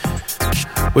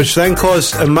 Which then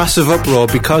caused a massive uproar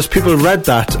because people read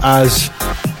that as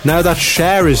 "Now that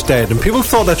Cher is dead." And people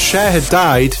thought that Cher had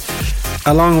died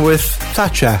along with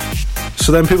Thatcher.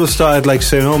 So then people started like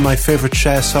saying, "Oh, my favourite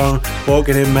Cher song,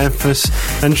 Walking in Memphis."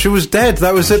 And she was dead.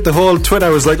 That was it. The whole Twitter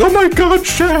was like, "Oh my God,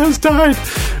 Cher has died."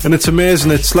 And it's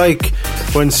amazing. It's like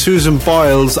when Susan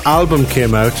Boyle's album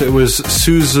came out, it was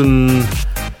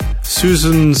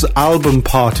Susan's album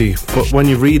party, but when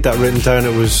you read that written down,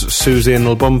 it was Susan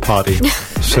album party.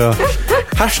 So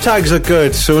hashtags are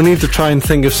good, so we need to try and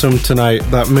think of some tonight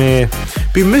that may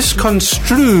be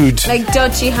misconstrued, like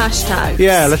dodgy hashtags.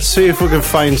 Yeah, let's see if we can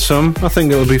find some. I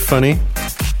think it'll be funny.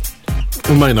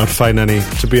 We might not find any,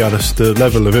 to be honest. The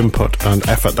level of input and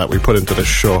effort that we put into this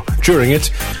show during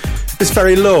it is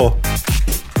very low.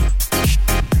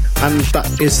 And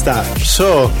that is that.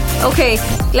 So, okay,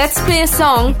 let's play a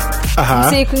song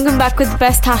so you can come back with the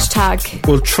best hashtag.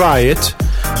 We'll try it.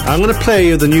 I'm going to play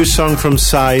you the new song from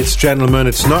Psy. It's Gentleman.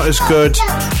 It's not as good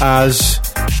as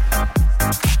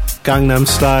Gangnam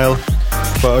Style,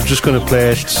 but I'm just going to play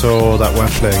it so that we're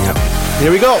playing it.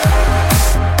 Here we go.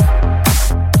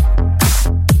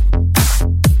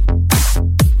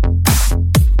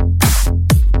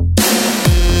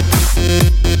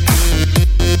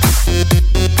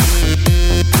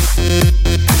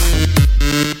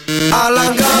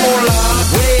 알랑가 몰라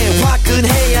왜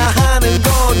화끈해야 하는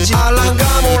건지 알랑가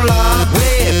몰라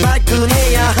왜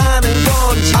발끈해야 하는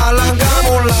건지 알랑가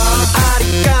몰라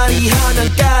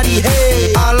아리까리하면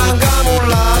까리해 알랑가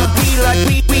몰라 we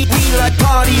like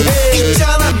party 해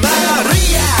있잖아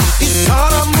마리아 이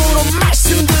사람으로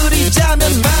말씀드리자면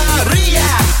마리아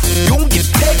용기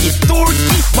패기 똘끼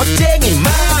멋쟁이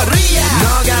마리아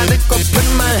너가 듣고픈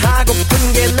말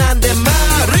하고픈 게 난데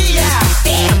마리아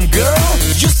Damn girl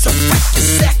you're so freaking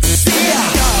sexy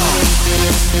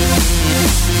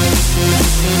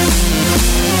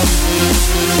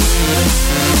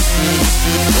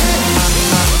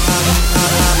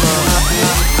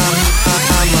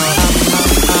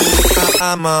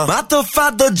I'm a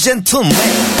motherfucker gentleman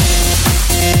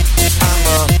I'm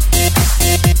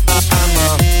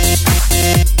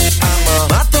a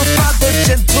motherfucker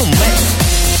gentleman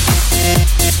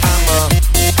I'm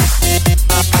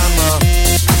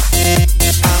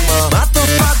a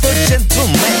motherfucker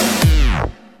gentleman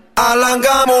알랑가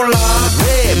몰라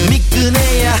왜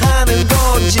미끈해야 하는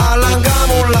건지 알랑가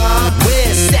몰라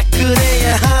왜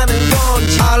새끈해야 하는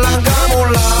건지 알랑가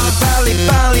몰라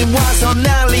빨리 와서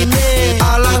난리네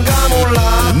알랑가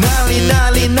몰라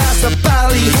난리 나서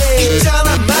빨리 해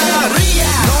있잖아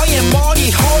마리아 너의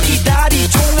머리 허리 다리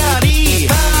종아리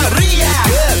마리아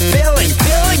Good feeling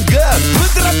good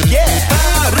부드럽게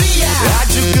마리아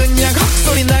아주 그냥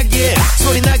헉소리 나게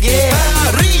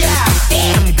마리아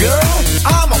Damn girl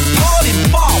I'm a party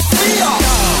mafia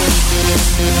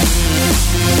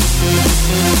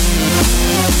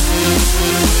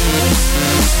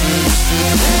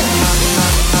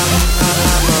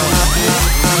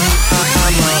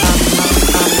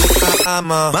I'm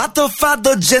a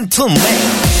motherfucker gentleman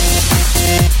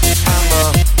I'm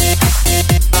a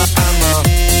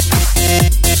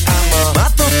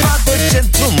motherfucker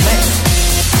gentleman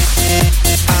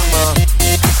I'm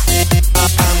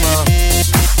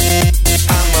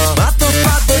a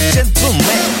motherfucker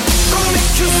gentleman Gonna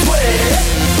make you sweat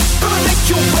Gonna make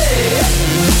you wet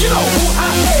You know who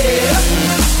I am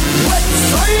Let's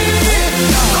say it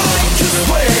Gonna make you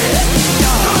sweat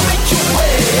Gonna make you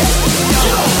wet You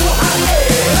know who I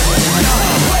am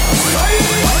Let's say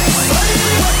it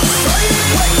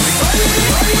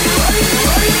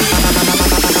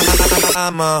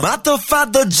I'm a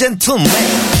motherfucker gentleman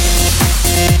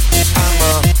I'm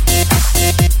a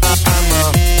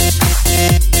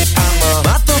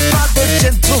motherfucker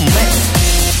gentleman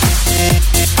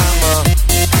I'm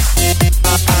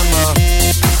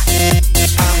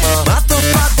a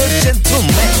motherfucker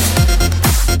gentleman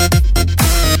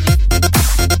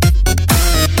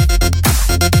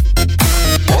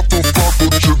motherfucker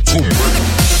gentleman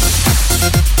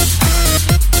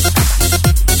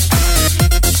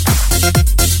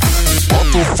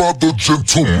motherfucker the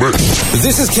gentleman.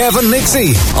 This is Kevin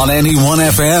Nixie on NE1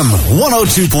 FM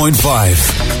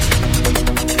 102.5.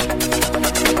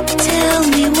 Tell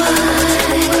me why.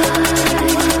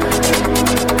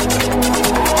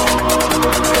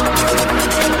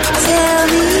 Tell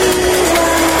me why.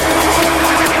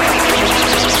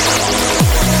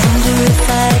 Wonder if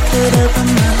I could open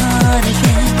my heart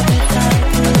again.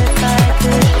 If I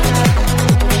could.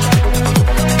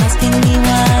 Asking me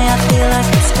why I feel like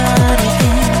I start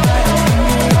again.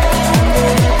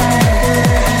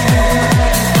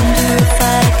 Wonder if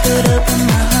I could open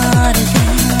my heart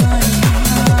again.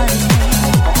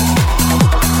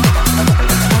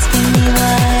 Asking me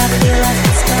why I feel like I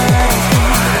start again.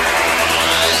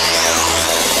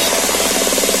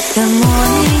 The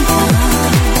morning comes,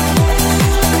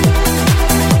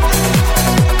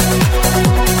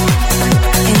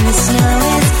 and the snow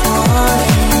is falling. The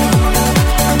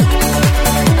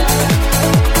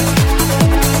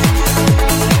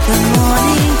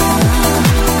morning comes,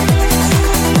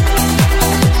 and the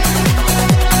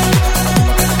snow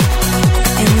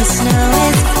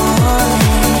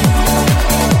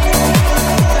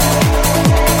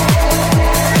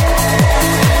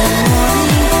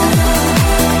is falling.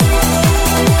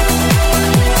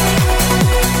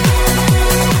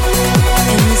 The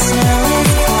morning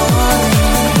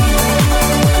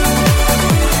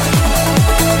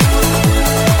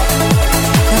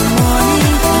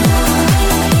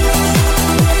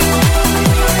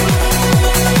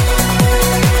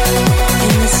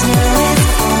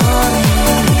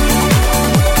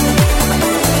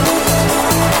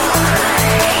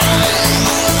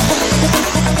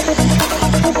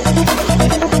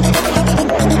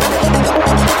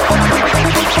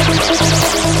and the snow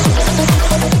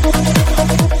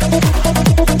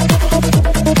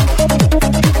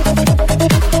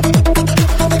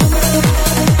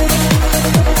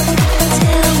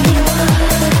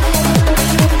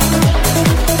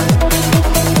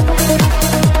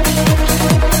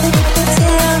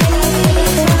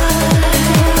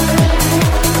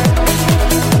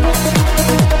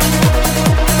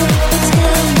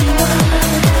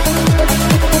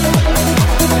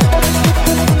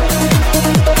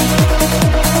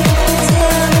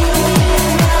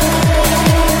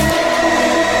falling.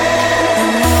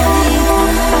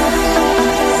 The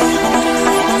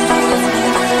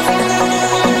morning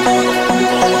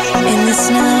and the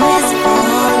snow is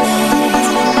falling. Tell me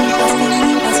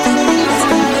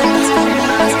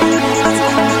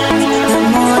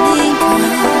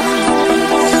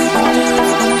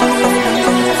why. Tell me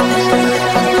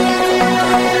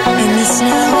and the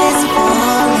snow is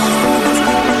falling.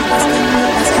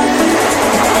 The morning and the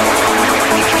snow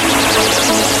is falling.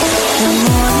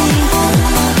 The morning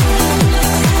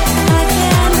I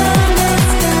can't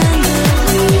understand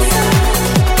the reason.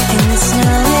 And the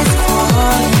snow is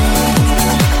falling.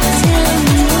 Tell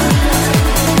me why.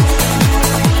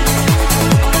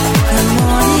 The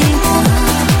morning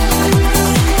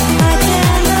I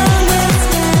can't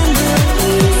understand the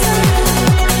reason.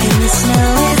 And the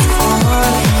snow is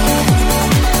falling.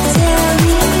 Tell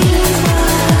me why.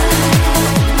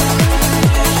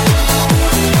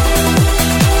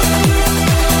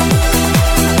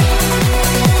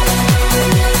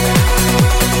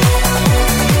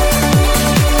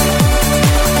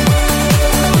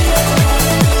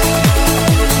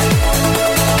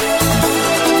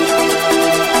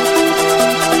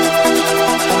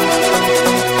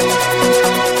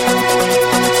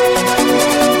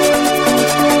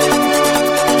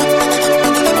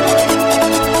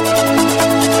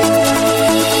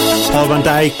 Paul van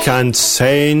Dyk and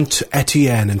Saint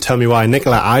Etienne. And tell me why.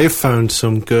 Nicola, I've found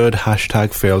some good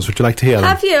hashtag fails. Would you like to hear them?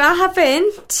 Have you? I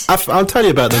haven't. I'll tell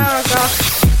you about them. Oh,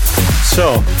 gosh.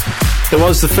 So, there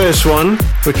was the first one,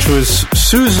 which was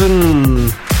Susan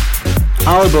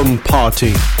Album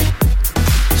Party.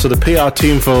 So the PR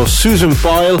team for Susan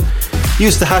Boyle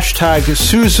used the hashtag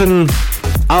Susan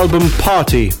Album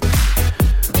Party.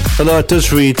 Although it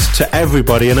does read to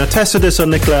everybody, and I tested this on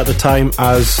Nicola at the time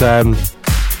as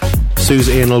Sue's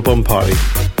Anal Bum Party.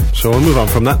 So we'll move on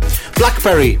from that.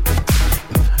 BlackBerry.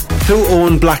 Who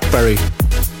owned BlackBerry?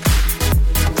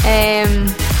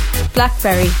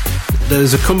 Blackberry.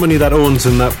 There's a company that owns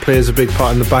and that plays a big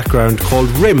part in the background called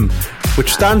RIM,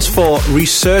 which stands for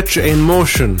Research in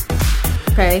Motion.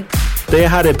 Okay. They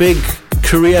had a big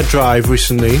career drive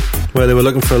recently where they were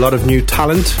looking for a lot of new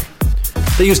talent.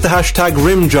 They used the hashtag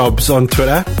RimJobs on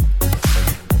Twitter.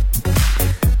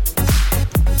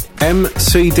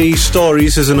 MCD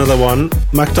Stories is another one.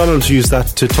 McDonald's used that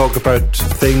to talk about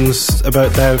things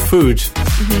about their food.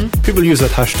 Mm-hmm. People use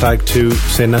that hashtag to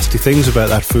say nasty things about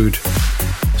that food.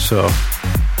 So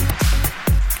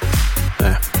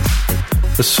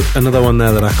There's another one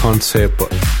there that I can't say,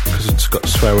 but because it's got a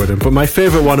swear word in. But my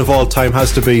favourite one of all time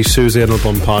has to be Sue's Anal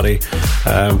Bum Party.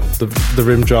 The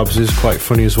rim jobs is quite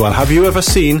funny as well. Have you ever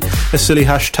seen a silly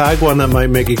hashtag, one that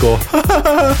might make you go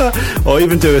or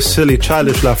even do a silly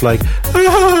childish laugh like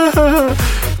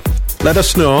Let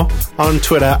us know on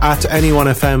Twitter at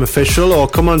Any1FM or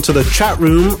come on to the chat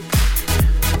room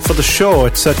for the show.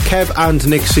 It's at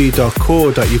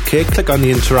kevandnixie.co.uk. Click on the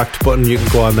interact button. You can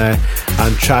go on there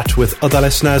and chat with other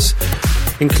listeners,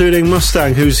 including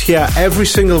Mustang, who's here every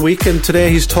single week, and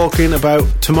today he's talking about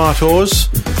tomatoes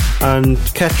and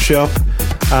ketchup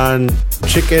and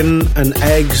chicken and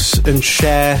eggs and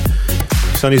share.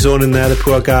 He's on his own in there, the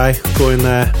poor guy. Go in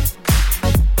there,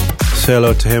 say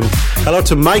hello to him. Hello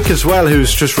to Mike as well,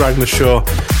 who's just rang the show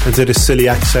and did a silly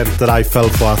accent that I fell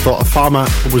for. I thought a farmer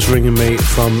was ringing me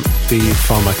from the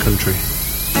farmer country.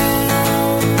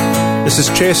 This is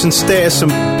Chasing Status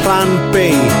and Plan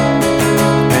B.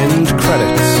 End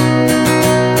credits.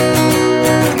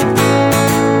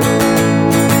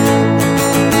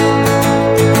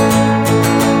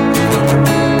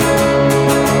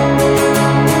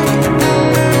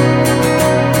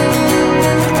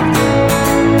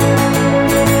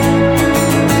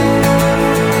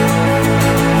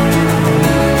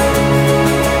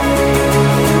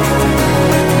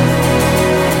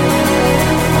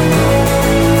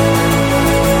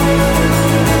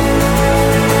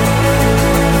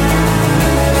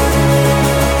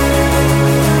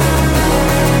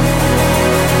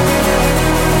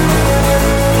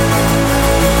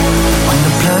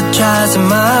 In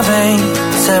my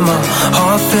veins and my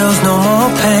heart feels no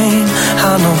more pain,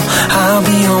 I know I'll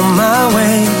be on my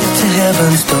way to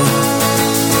heaven's door.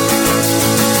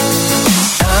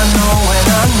 I know when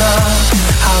I knock,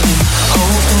 I'll be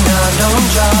hoping I don't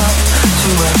drop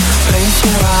to a place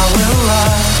where I will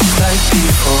rise like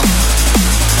before.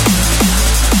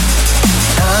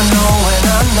 I know when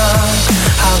I knock,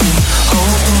 I'll be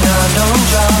hoping I don't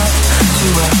drop to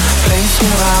a place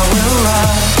where I will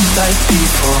rise like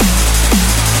before.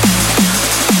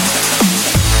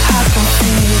 I can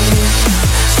feel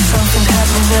something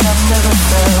happening that I've never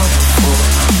felt before.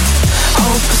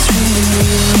 Hope is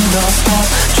real, don't stop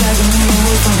dragging me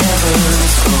away from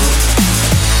heaven's door.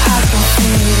 I can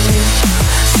feel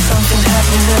something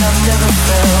happening that I've never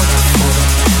felt before.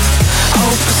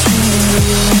 Hope is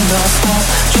real, don't stop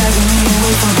dragging me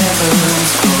away from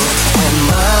heaven's door. When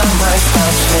my mind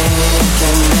stops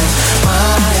thinking and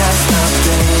my eyes stop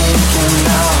blinking,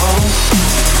 I hope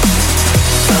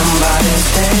somebody's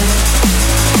there.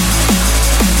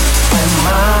 When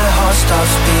my heart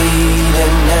stops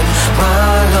beating and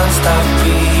my lungs stop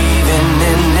breathing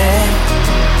in it,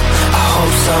 I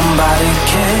hope somebody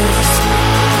cares.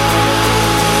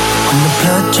 When the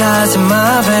blood dries in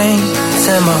my veins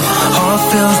and my heart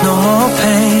feels no more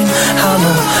pain, I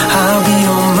know I'll be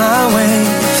on my way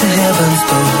to heaven's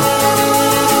door.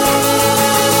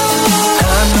 I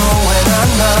know when I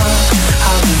knock,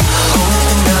 I'll be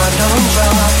hoping I don't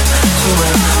drop to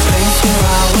a place where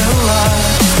I will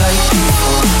rise like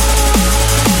before.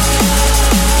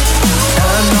 I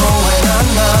know when I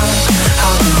knock,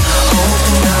 I'll be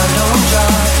hoping I don't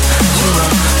drop to a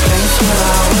place where I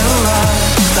will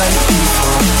rise like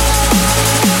before.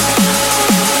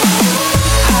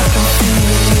 I can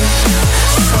feel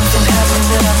something happening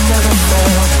that I've never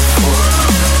felt before.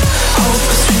 Hope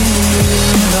is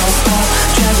real, don't stop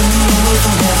dragging me away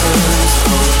from heaven's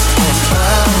door. When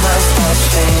my mind stops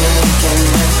thinking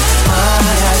and my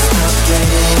eyes stop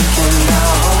blinking, I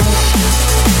hope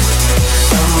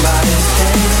somebody's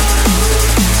there.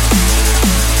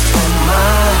 When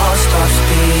my heart stops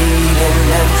beating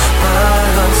and my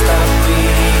lungs stop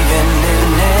breathing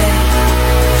in it,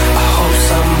 I hope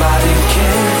somebody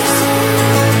cares.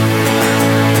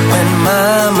 When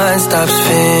my mind stops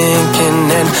thinking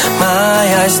and my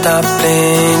eyes stop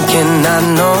blinking, I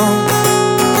know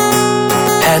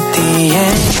at the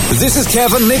end. This is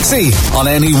Kevin Nixie on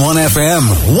Any1FM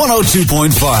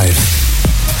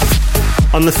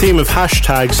 102.5. On the theme of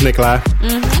hashtags, Nicola,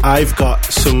 I've got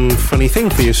some funny thing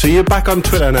for you. So you're back on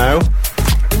Twitter now.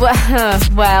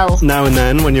 Well. Now and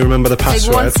then, when you remember the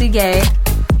password. Like once a year.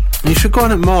 You should go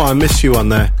on it more. I miss you on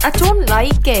there. I don't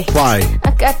like it. Why?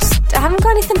 I haven't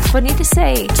got anything funny to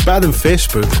say. It's better than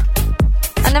Facebook.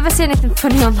 I never say anything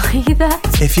funny on either.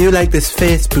 If you like this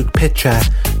Facebook picture,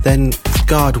 then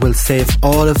God will save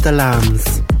all of the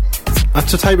lambs.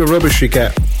 That's the type of rubbish you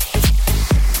get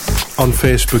on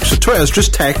Facebook. So Twitter's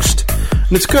just text,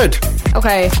 and it's good.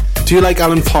 Okay. Do you like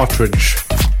Alan Partridge?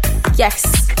 Yes.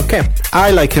 Okay,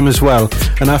 I like him as well,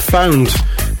 and I found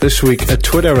this week a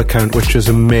Twitter account which is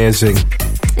amazing.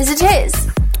 Is it his?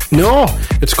 No,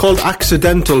 it's called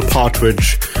Accidental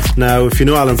Partridge. Now, if you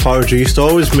know Alan Partridge, he used to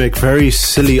always make very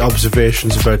silly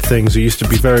observations about things. He used to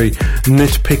be very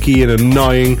nitpicky and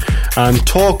annoying and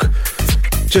talk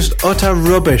just utter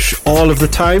rubbish all of the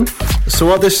time. So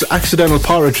what this Accidental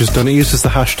Partridge has done, it uses the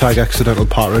hashtag Accidental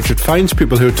Partridge. It finds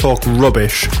people who talk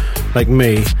rubbish, like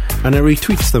me, and it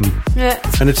retweets them. Yeah.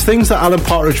 And it's things that Alan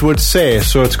Partridge would say.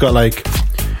 So it's got like,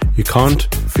 you can't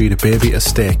feed a baby a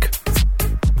steak.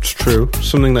 It's true.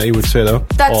 Something that he would say, though.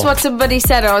 That's what somebody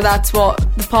said, or that's what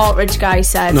the Partridge guy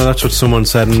said. No, that's what someone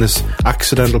said, and this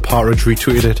Accidental Partridge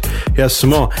retweeted it. He has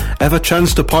some more. Ever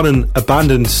chanced upon an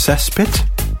abandoned cesspit?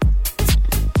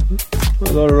 A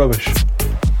lot of rubbish.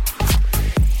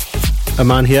 A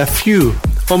man here, Phew,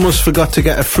 almost forgot to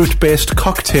get a fruit-based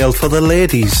cocktail for the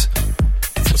ladies.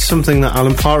 It's something that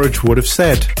Alan Partridge would have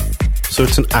said. So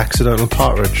it's an Accidental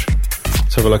Partridge.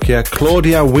 Let's have a look here.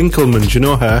 Claudia Winkleman, do you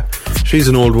know her? She's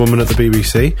an old woman at the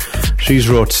BBC. She's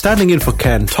wrote, standing in for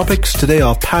Ken. Topics today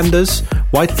are pandas,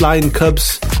 white lion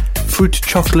cubs, fruit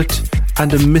chocolate,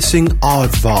 and a missing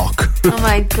aardvark. Oh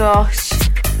my gosh.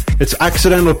 It's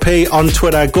Accidental P on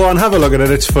Twitter. Go on, have a look at it.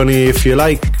 It's funny. If you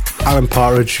like Alan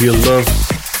Partridge, you'll love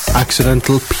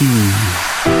Accidental P.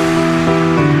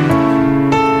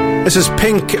 This is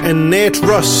Pink and Nate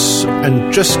Russ,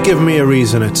 and Just Give Me a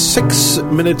Reason. It's 6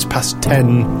 minutes past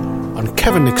 10 on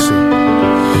Kevin Nixie.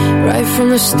 Right from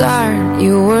the start,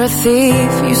 you were a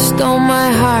thief, you stole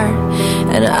my heart,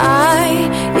 and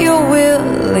I, your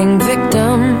willing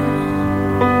victim.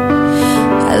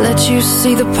 I let you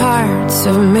see the parts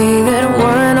of me that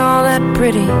weren't all that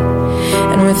pretty,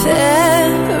 and with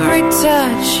every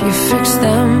touch you fixed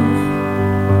them.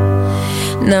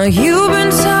 Now you've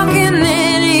been talking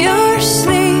in your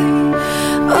sleep,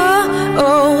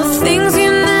 oh, things you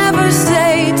never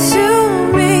say to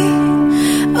me.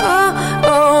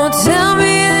 Oh, tell me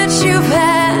that you've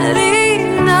had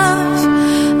enough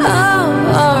of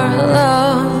our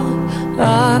love,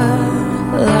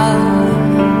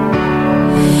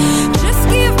 Just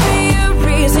give me a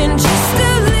reason, just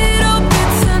a little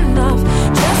bit's enough.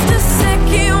 Just a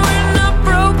second, we're not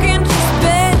broken, just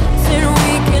bends, and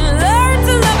we can learn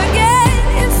to love again.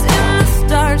 It's in the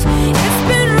stars, it's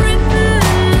been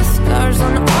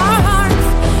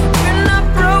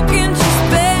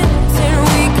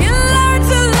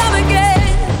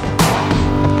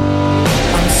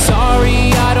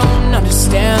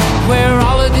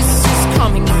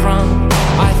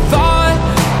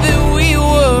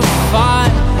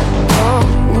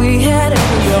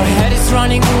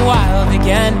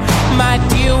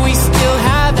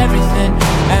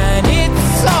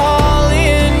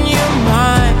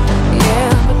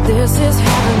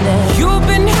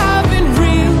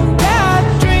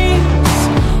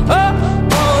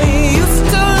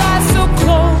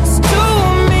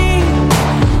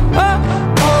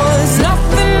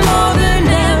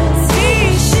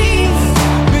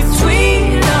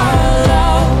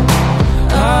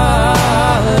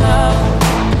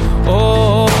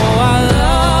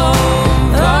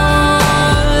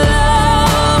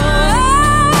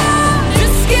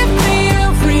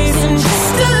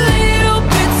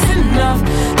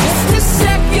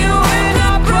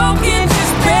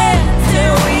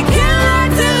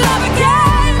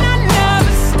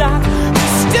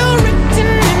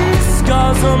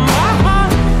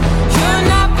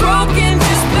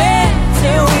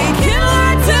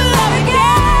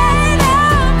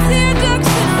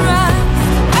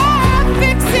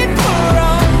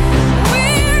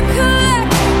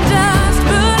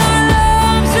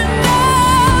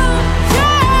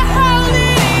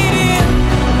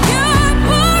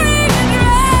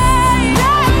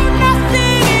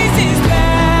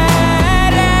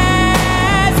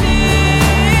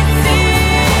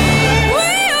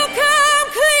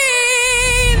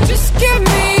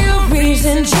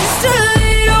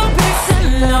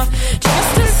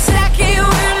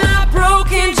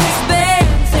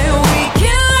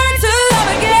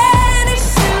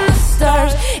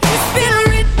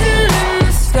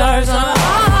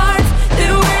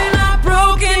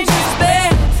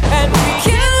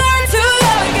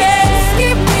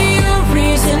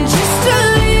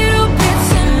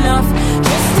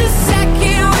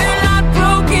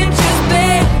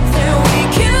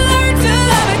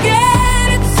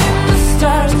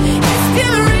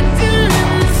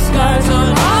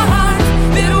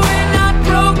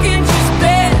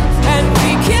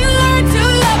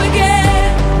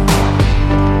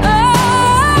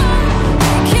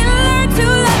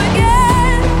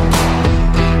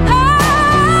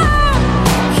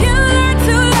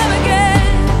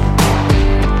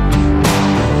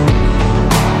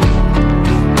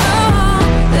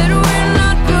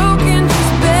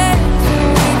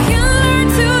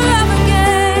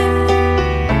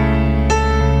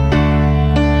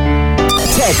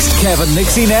Kevin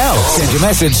Nixie now. Send your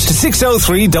message to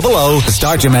 60300.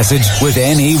 Start your message with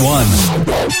NE1.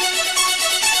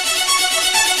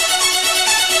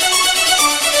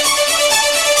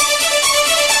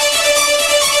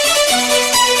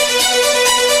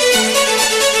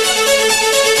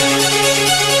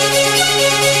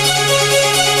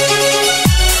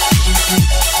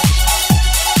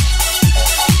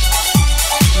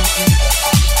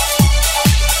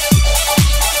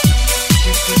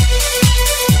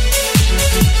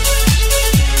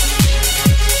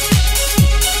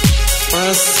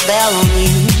 Spell on me,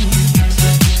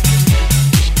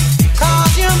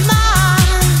 'cause you're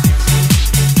mine.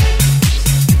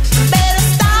 Better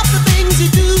stop the things you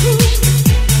do.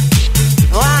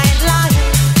 Oh, I ain't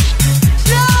lying,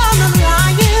 no, I'm not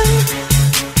lying.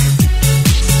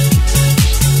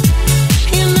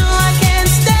 You know I can't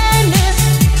stand it.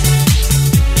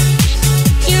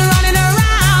 You're running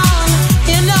around,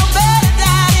 you know better,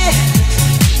 daddy.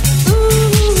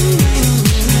 Ooh,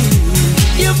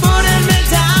 you're putting me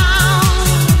down,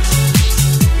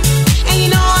 and you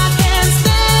know I can't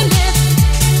stand it.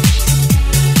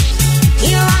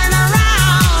 You're running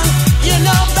around, you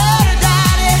know better,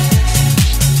 daddy.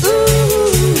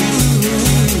 Ooh,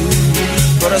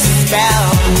 put a spell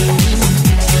on me,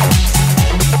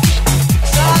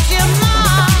 'cause you're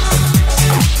mine.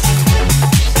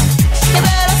 You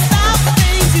better stop the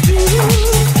things you do.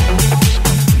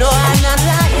 No, I'm not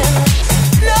lying.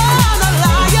 No, I'm not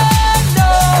lying, no.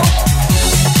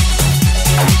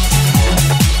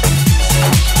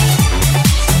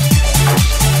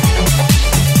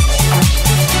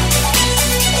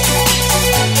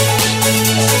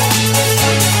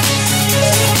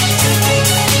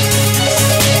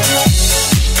 I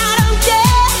don't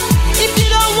care if you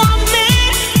don't want me.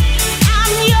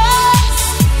 I'm yours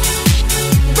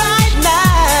right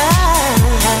now.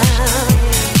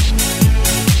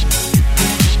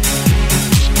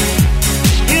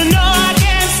 You know I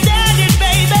can't stand it,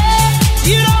 baby.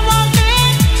 You don't want me.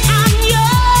 I'm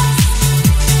yours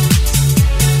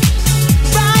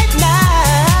right now.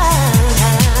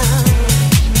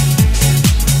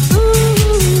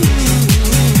 Ooh,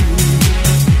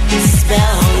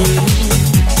 spell on me,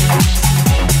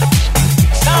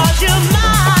 'cause you're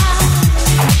mine.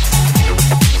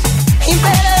 You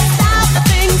better stop the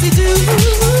things you do,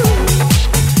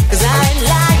 'cause I ain't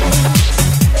lying.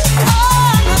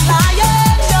 Oh, I'm not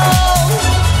lying, no.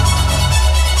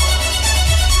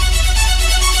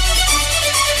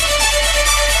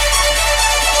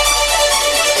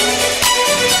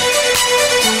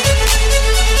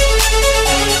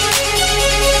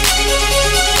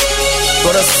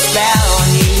 Put a spell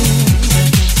on you,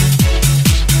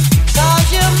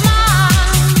 'cause you're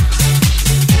mine.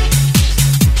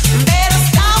 Better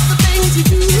stop the things you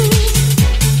do.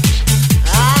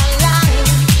 I'm lying.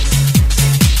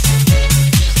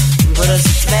 Put a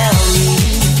spell on me,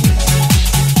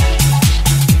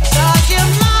 'cause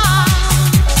you're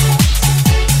mine.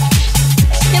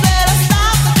 You better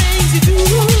stop the things you do.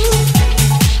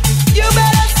 You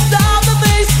better stop the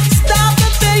things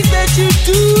that you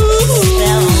do.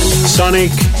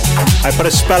 Sonic, I put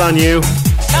a spell on you.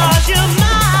 'Cause you're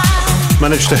mine.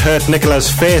 Managed to hurt Nicola's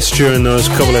face during those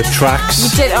couple of tracks. You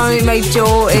did. Oh, my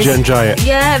jaw is. Did you enjoy it?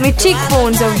 Yeah, my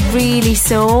cheekbones are really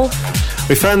sore.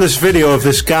 We found this video of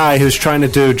this guy who's trying to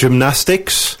do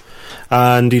gymnastics,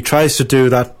 and he tries to do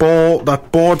that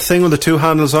board thing with the two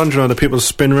handles on, you know, the people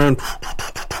spin around,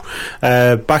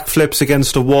 backflips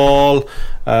against a wall,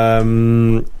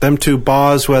 them two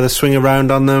bars where they swing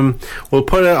around on them. We'll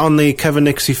put it on the Kevin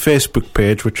Nixie Facebook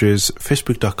page, which is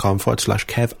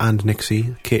facebook.com/Kev and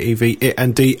Nixie,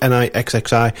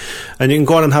 KEVANDNIXXI, and you can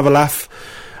go on and have a laugh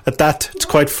at that. It's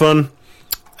quite fun.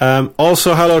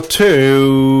 Also, hello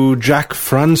to Jack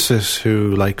Francis,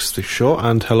 who likes the show,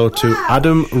 and hello to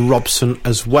Adam Robson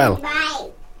as well.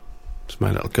 It's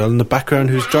my little girl in the background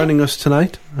who's joining us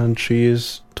tonight, and she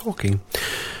is talking.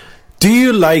 Do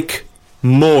you like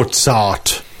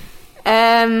Mozart?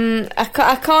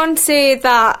 I can't say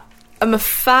that I'm a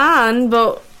fan,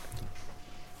 but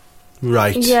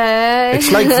Right. yeah, It's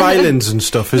like violins and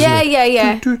stuff, isn't it?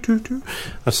 Yeah. Do, do, do.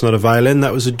 That's not a violin,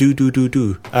 that was a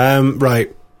do. Right.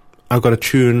 I've got a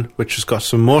tune which has got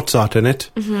some Mozart in it,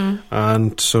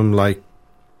 and some, like,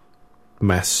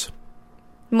 mess.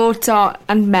 Mozart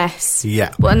and mess.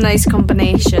 Yeah. What a nice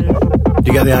combination.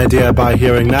 You get the idea by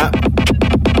hearing that.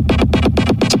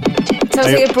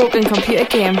 Sounds like a broken computer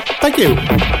game. Thank you.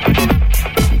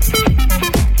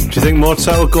 Do you think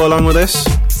Mozart will go along with this?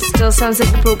 Still sounds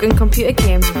like a broken computer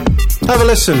game. Have a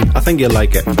listen. I think you'll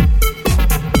like it.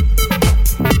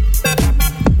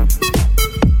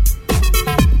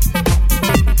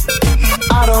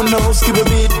 I don't don't know, skip a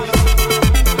beat.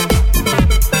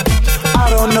 I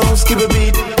don't know, skip a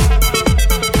beat.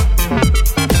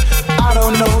 I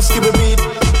don't know, skip a beat.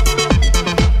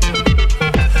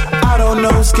 I don't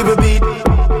know, skip a beat.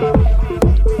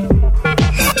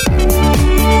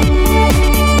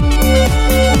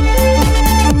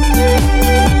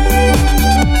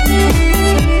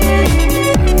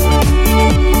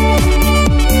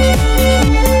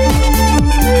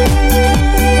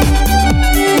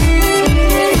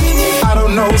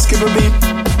 Skip a beat.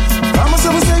 Found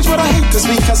myself a stage, but I hate to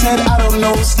speak. I said, I don't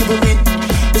know, skip a beat.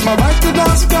 It's my right to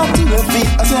dance without 2 left feet.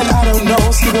 I said, I don't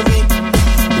know, skip a beat.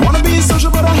 Wanna be social,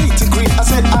 but I hate to creep. I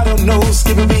said, I don't know,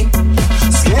 skip a beat.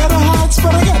 Scared of heights,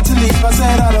 but I got to leap. I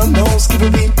said, I don't know, skip a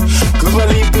beat. Cause we're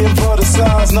leaping for the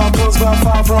stars. Not close, but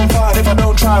far from far. If I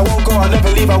don't try, I won't go. I'll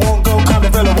never leave, I won't go. Kind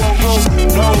of fella won't go.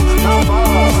 No, no,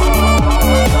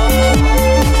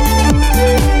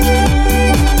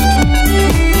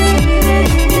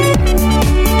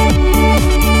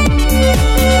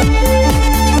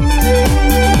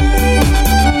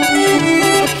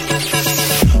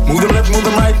 move them left, move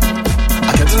them right.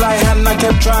 I kept a light hand, I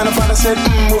kept trying to find. I said,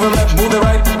 move them left, move them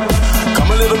right.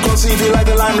 Come a little closer if you like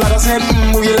the limelight. I said,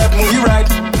 move your left, move your right.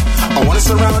 I wanna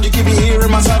surround you, keep you here in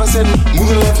my side. I said, move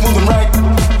them left, move them right.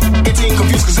 Getting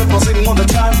confused cause I'm sitting all the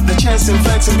time. The chest and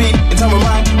flex and beat in time of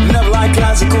mine. Never like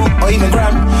classical or even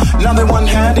gram. Now they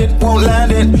one-handed, won't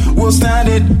land it. We'll stand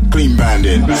it, clean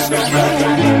bandit.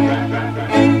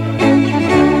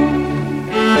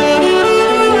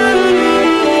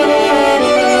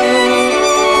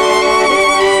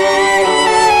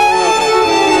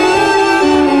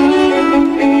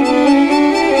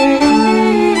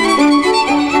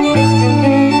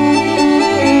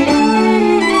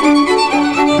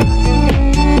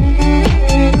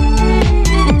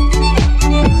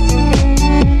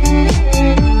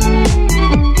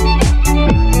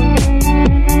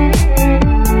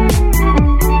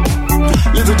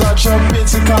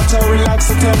 Relax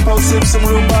the tempo, sip some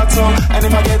rubato. And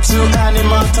if I get too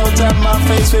animato, tap my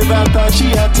face with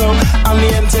Chiato.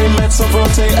 Aliente, mezzo,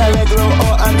 forte, allegro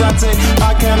or andante.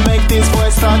 I can make this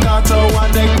voice staccato.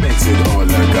 One day makes it all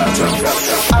legato.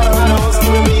 I don't know, it's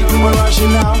gonna be. We're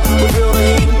rushing now, we feel the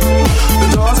heat. The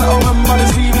doors are open, but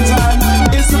it's leaving time.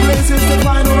 It's the place, it's the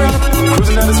final route.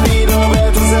 Cruising at the speed of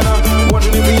Atlanta.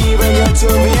 Wondering if we even get to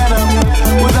Vienna.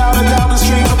 Without a doubt, the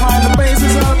strings are fine, the bass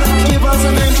is out. Give us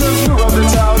an entrance through of the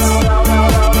town.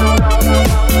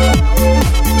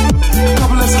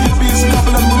 Couple of skip beats, a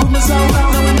couple of movements out. Now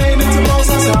we made it to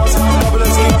Moses' house. Couple of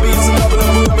skip beats, a couple of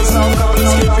movements out. Couple of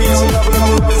skip beats, a couple of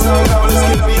movements out. Couple of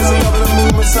skip beats, a couple of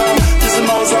movements out. Just a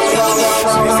Moses' house.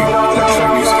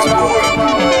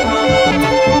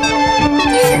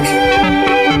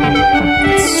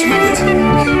 Stupid.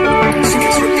 Music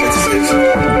is repetitive.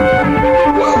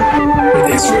 Well,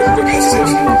 it is repetitive.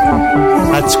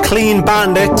 That's Clean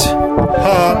Bandit,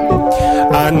 Her,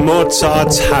 and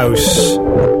Mozart's House.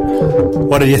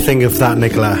 What did you think of that,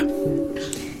 Nicola?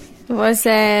 It was,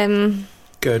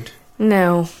 good.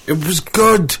 No. It was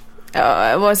good.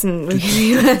 Oh, it wasn't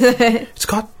really. It's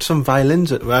got some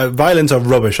violins. Violins are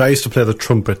rubbish. I used to play the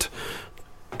trumpet.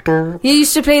 You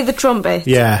used to play the trumpet?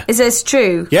 Yeah. Is this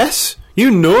true? Yes. You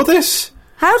know this.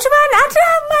 How do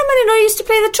I know you used to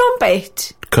play the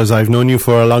trumpet? Because I've known you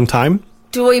for a long time.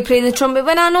 Were you playing the trumpet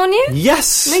when I known you?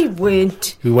 Yes. No, you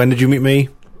weren't. When did you meet me?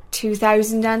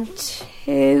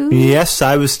 2002. Yes,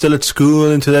 I was still at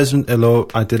school in 2000. Although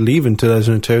I did leave in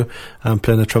 2002. I'm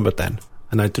playing the trumpet then.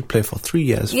 And I did play for 3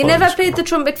 years. You never played the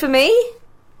trumpet for me?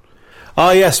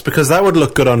 Oh, yes, because that would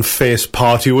look good on Face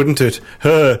Party, wouldn't it?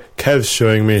 Kev's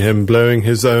showing me him blowing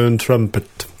his own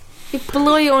trumpet. You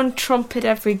blow your own trumpet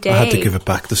every day. I had to give it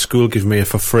back. The school gave me it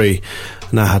for free,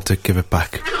 and I had to give it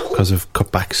back because of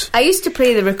cutbacks. I used to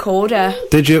play the recorder.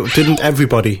 Did you? Didn't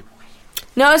everybody?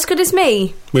 Not as good as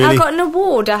me. Really? I got an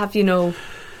award, I have you know.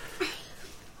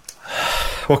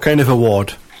 What kind of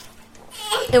award?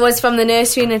 It was from the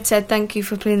nursery and it said thank you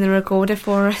for playing the recorder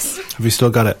for us. Have you still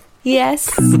got it? Yes.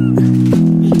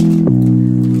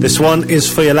 This one is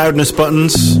for your loudness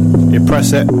buttons. You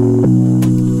press it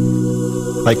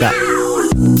like that.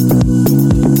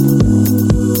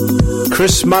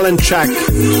 Chris Malinchak,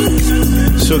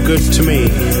 So Good to Me.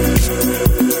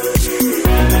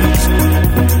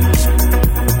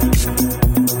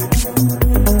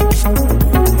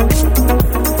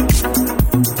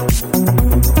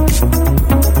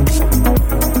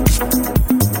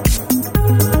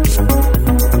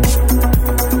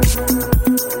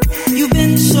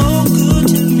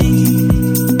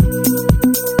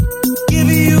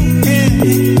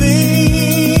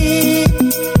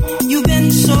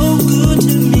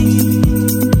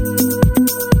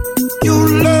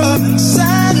 love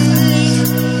inside me.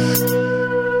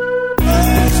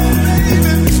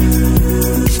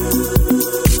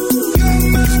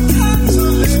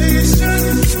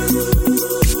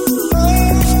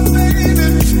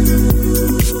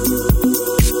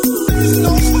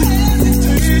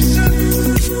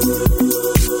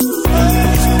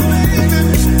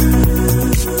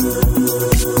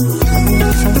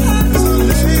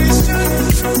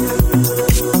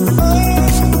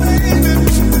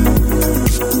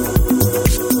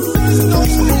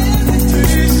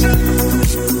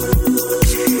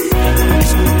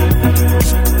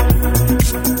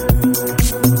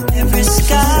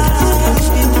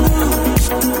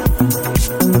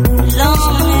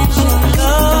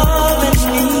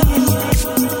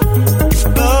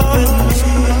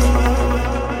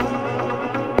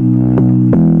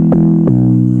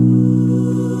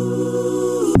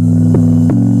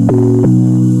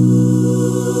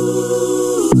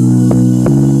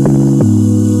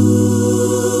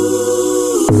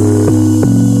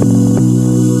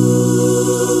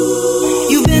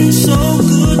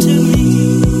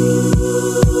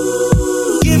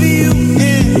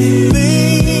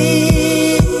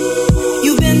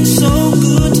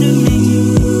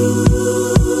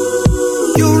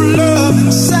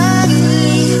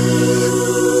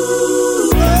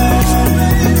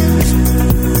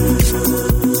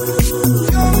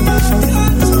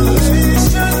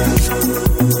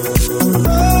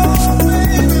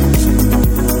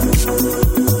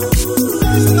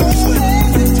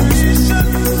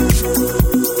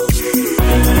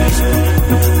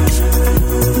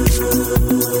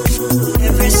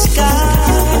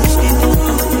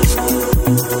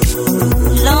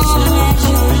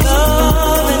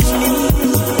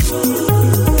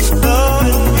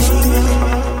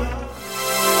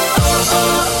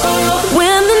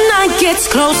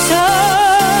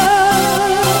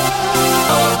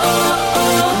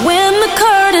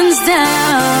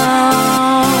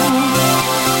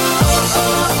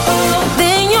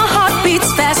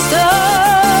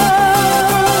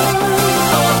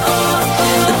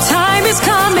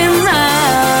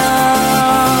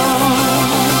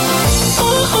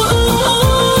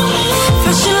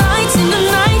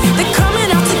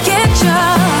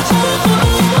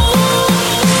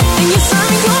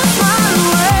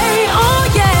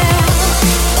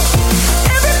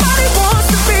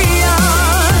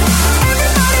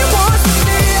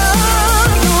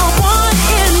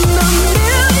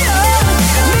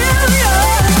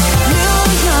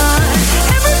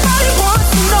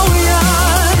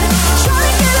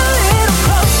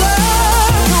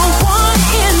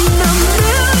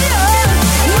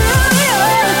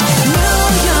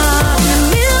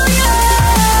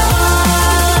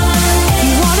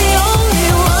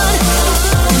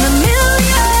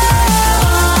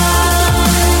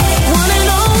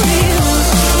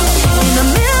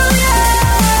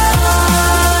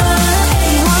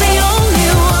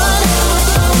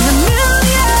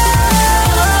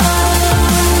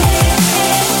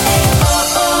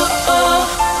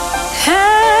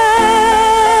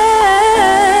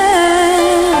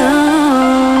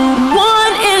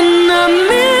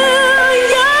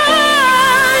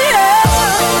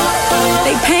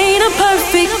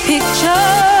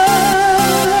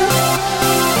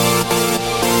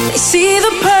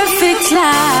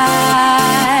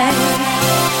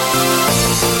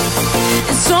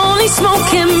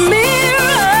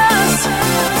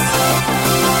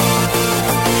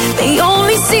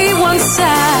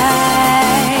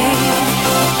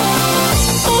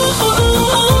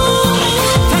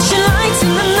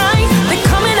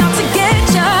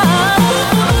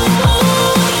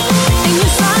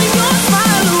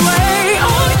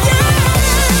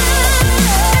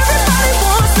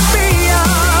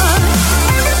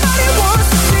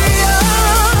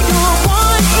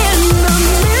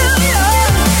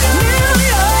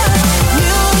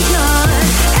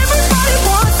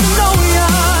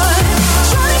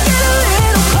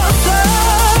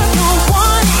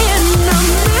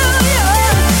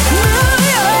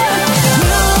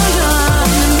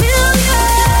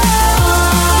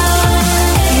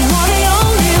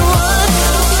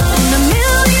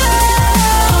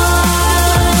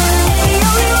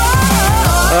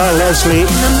 Leslie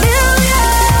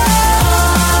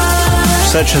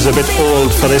said she's a bit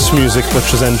old for this music, but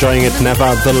she's enjoying it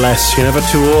nevertheless. You're never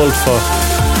too old for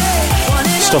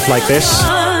stuff like this.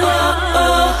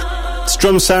 It's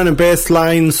drum sound and bass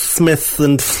lines, Smith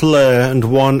and Fleur, and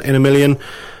One in a Million.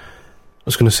 I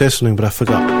was going to say something, but I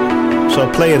forgot. So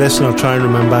I'll play you this and I'll try and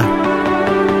remember.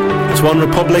 It's One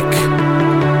Republic.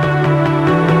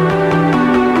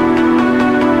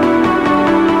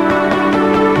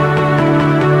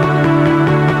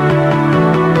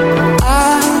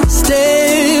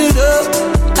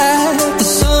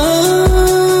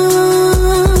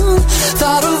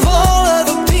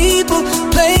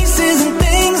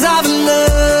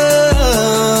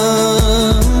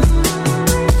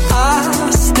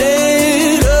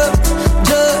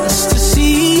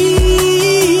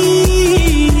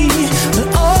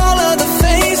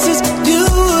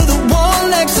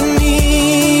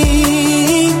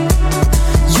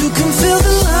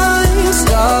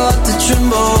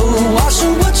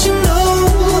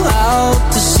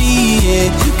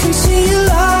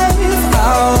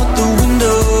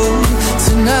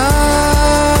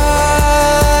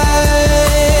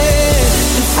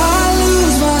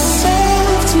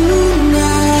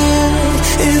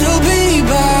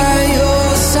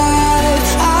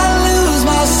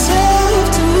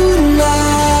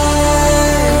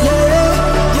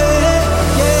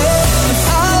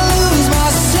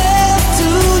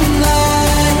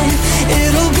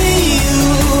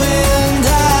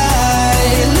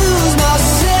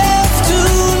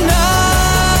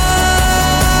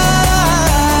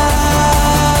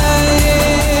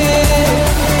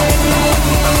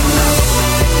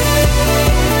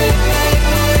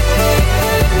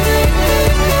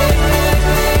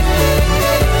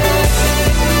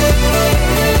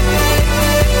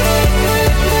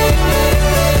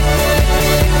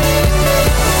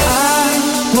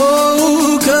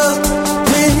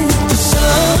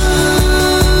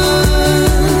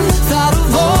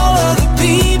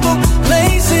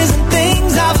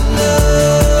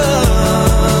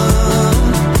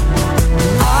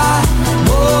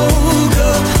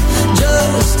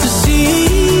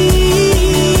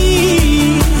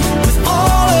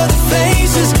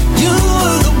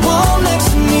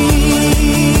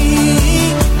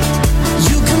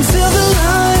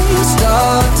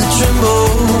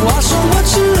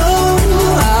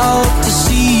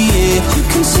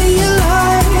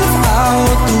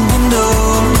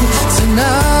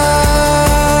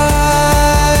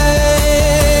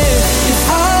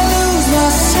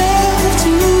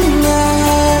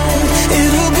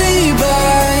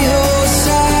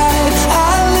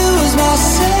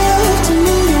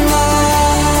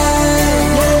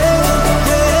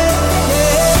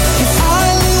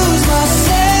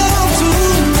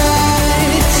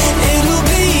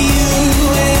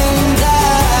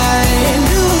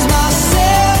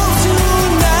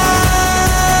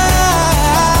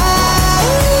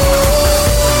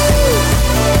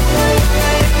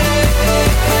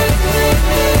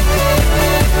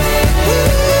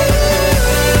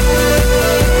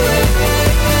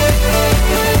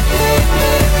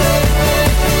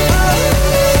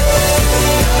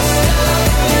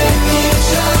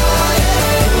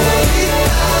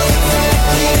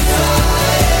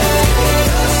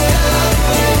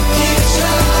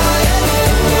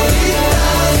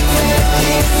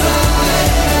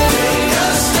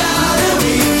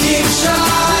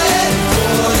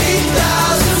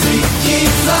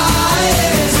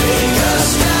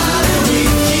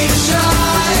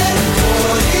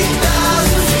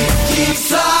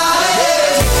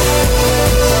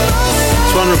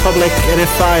 public, and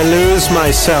if I lose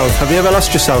myself. Have you ever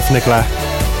lost yourself, Nicola?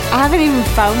 I haven't even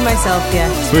found myself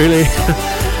yet. Really?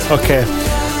 Okay.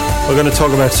 We're going to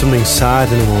talk about something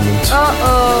sad in a moment.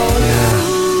 Uh-oh.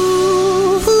 Yeah.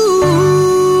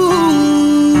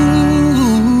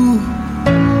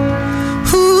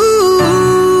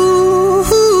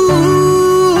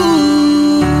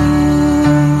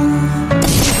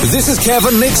 This is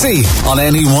Kevin Nixie on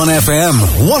NE1 FM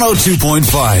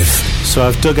 102.5. So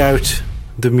I've dug out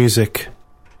the music,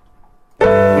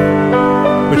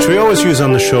 which we always use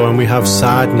on the show, and we have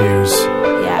sad news.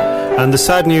 Yeah. And the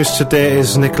sad news today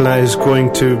is Nicola is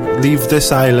going to leave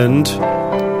this island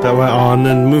that we're on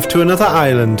and move to another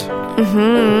island.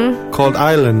 Mm-hmm. Called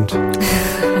Ireland.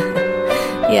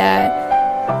 Yeah.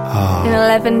 In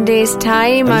 11 days'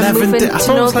 time, I'm moving to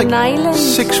Northern Ireland.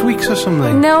 6 weeks or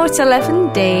something. No, it's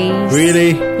 11 days.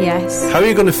 Really? Yes. How are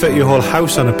you going to fit your whole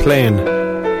house on a plane?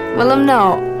 Well, I'm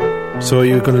not. So are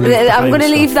you going to leave I'm going to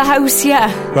leave the house,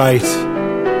 yeah. Right.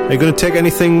 Are you going to take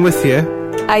anything with you?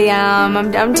 I am.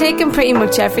 I'm taking pretty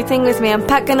much everything with me. I'm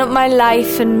packing up my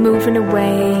life and moving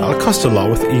away. That'll cost a lot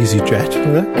with EasyJet,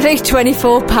 will it? Like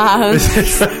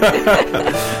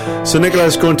 £24. So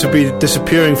Nicola's going to be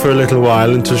disappearing for a little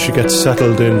while until she gets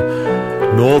settled in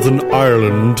Northern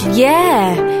Ireland.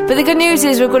 Yeah, but the good news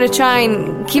is we're going to try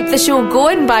and keep the show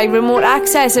going by remote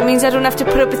access. It means I don't have to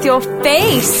put up with your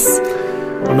face.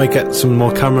 I might get some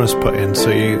more cameras put in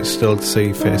so you still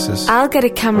see faces. I'll get a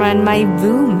camera in my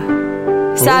room.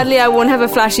 Sadly, I won't have a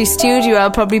flashy studio.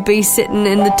 I'll probably be sitting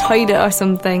in the toilet or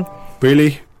something.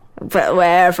 Really? But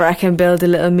wherever I can build a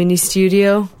little mini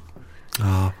studio.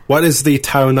 Oh. What is the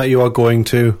town that you are going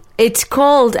to? It's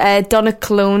called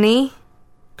Donegalony.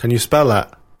 Can you spell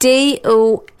that?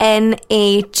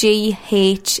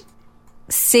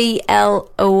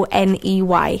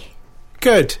 DONAGHCLONEY.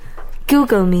 Good.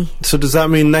 Google me. So does that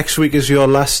mean next week is your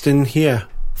last in here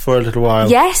for a little while?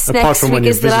 Yes, apart next from when week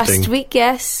you're is the visiting. last week,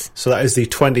 yes. So that is the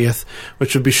 20th,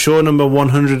 which would be show number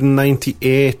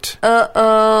 198.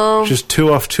 Uh-oh. Which is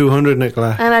 2 off 200,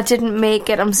 Nicola. And I didn't make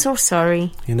it. I'm so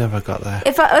sorry. You never got there.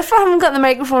 If I haven't got the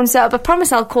microphone set up, I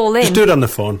promise I'll call in. Just do it on the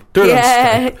phone. Do it on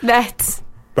Skype. Let's.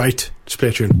 Right, let's play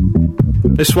a tune.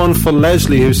 This one for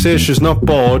Leslie, who says she's not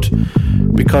bored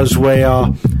because we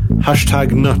are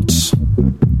 #nuts.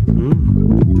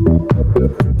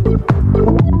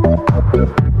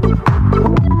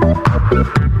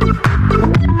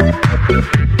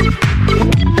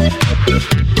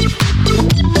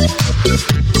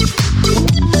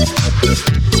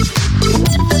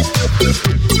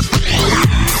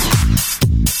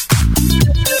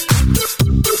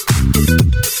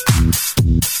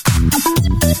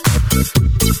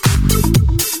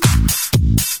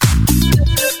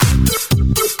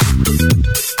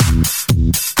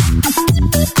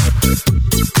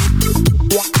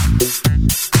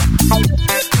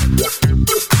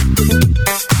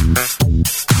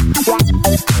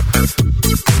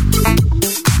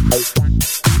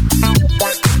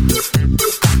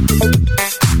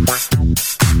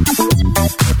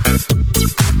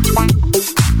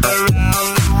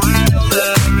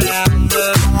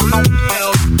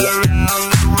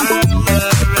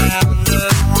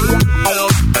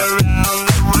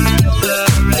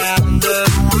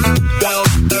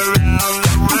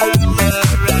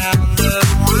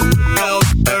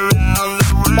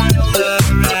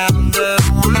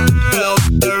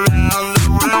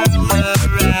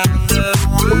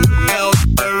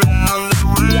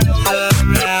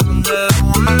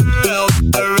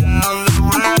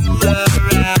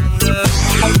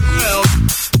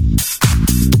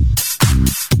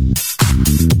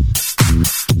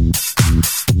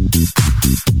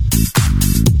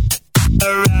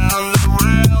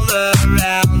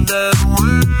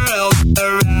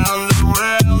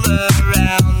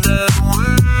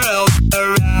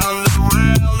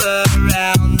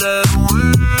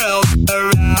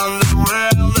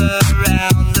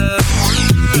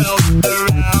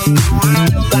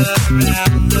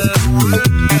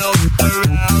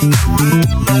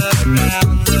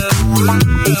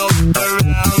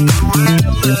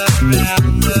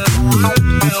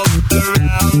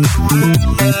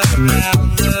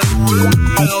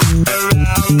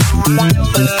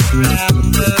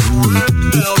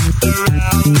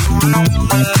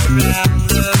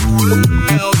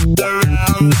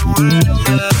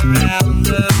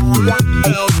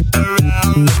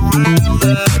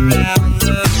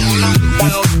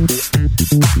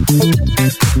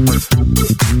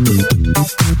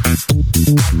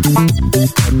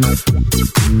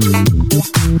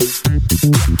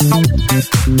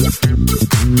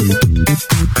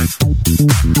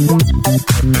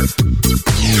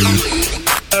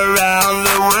 Around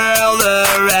the world.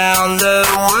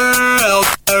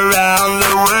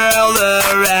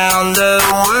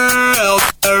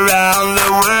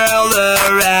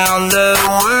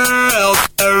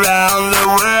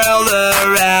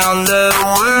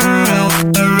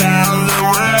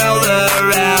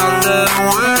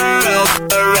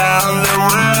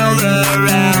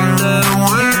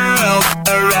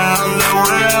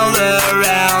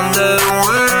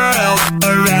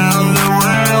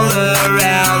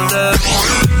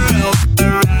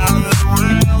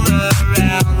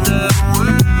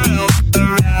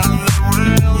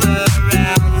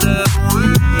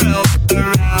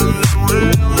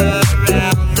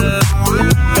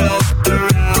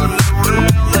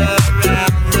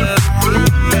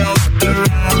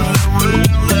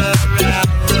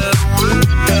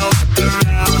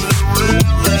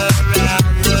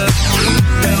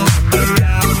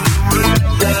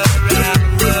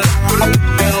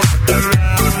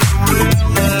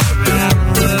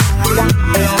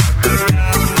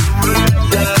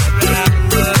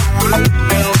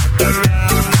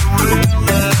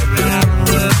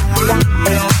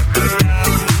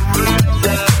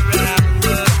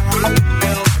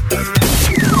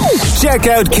 Check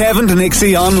out Kevin to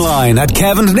Nixie online at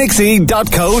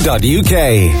kevintonicsy.co.uk.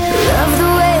 Love the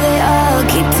way they all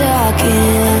keep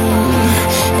talking.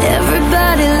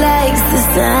 Everybody likes the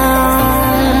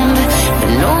sound,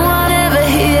 but no one ever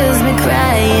hears me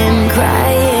crying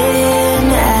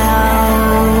out.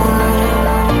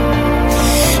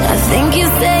 I think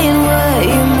you're saying what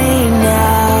you mean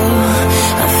now.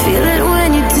 I feel it when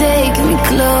you take me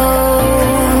close.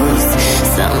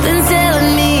 Something's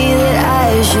telling me that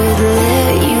I should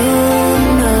let you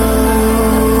know.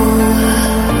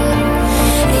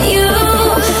 You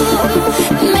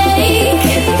make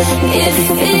it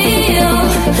feel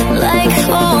like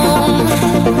home.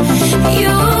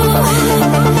 You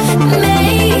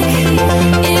make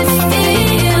it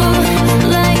feel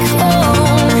like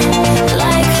home,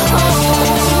 like home.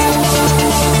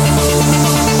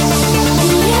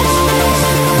 Yeah,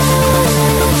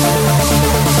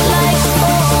 like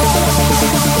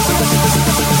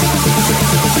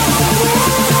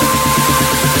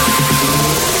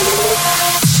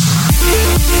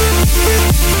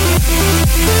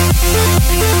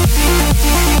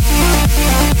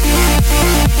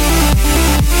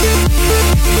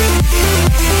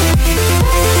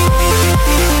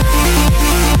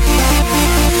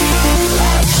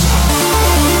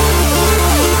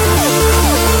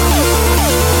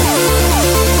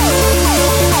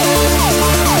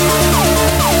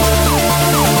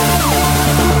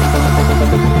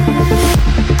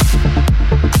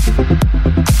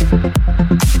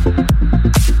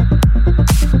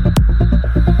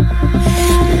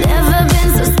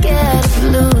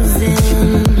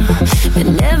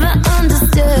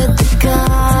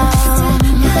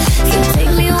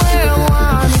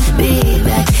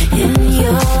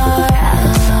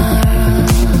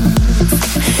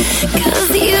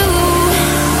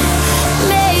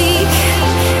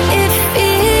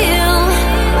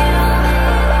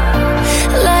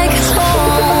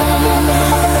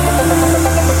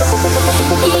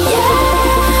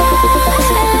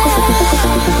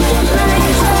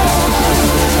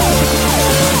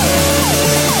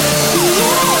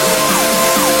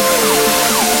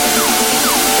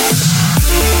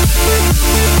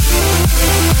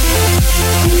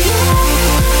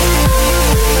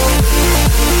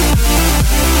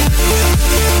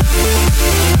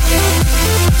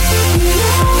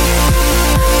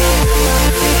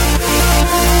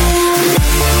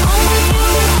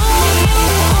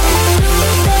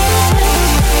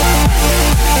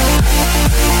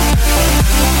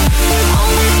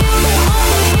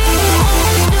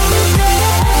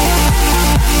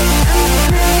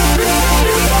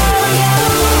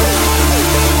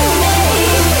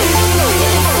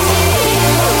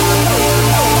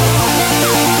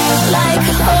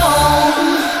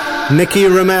Nicky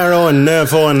Romero and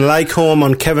Nervo and Like Home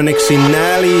on Kevin Nixie.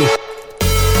 Nearly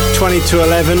 20 to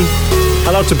 11.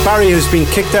 Hello to Barry, who's been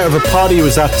kicked out of a party he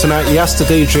was at tonight. He asked the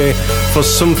DJ for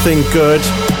something good.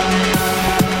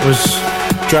 Was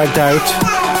dragged out.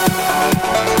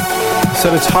 He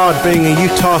said it's hard being a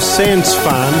Utah Saints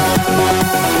fan.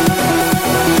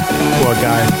 Poor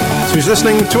guy. So he's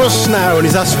listening to us now and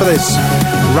he's asked for this.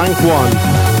 Rank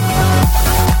 1.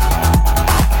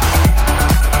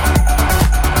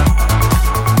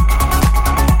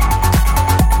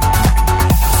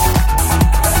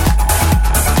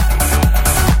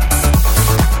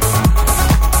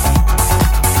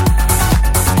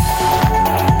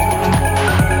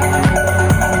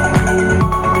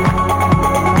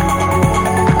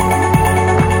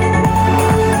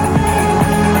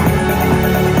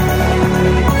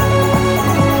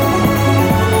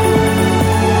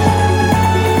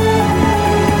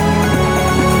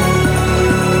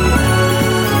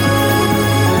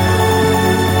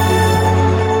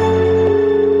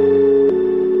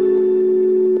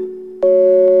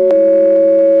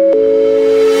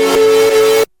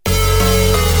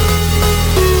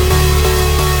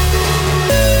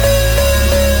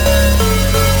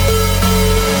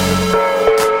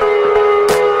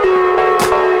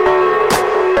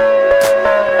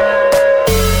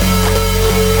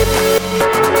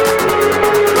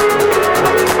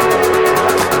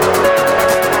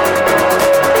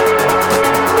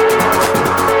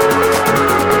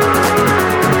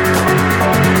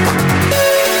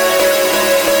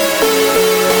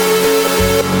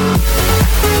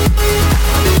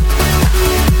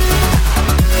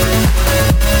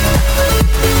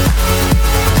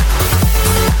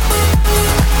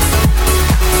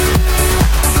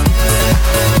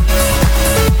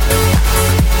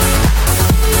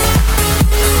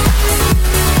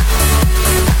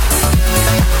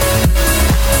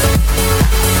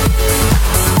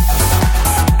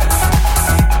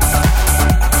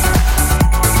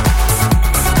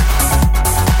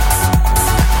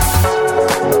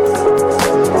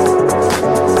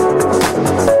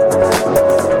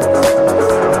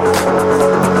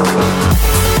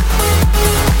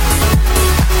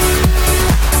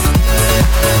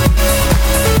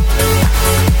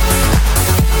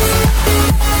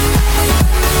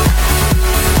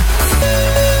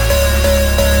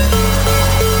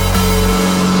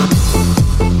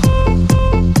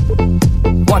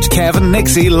 Kevin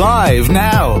Nixie live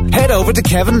now. Head over to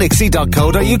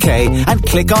kevinnixie.co.uk and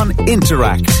click on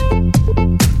Interact.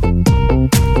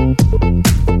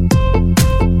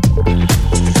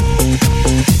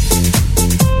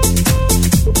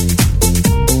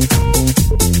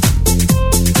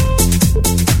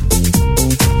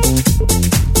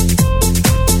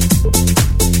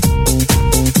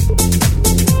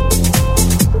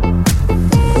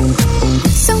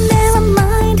 So never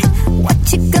mind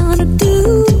what you gonna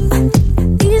do.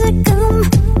 Easy come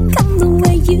the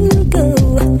way you go.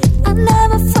 I'll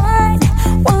never find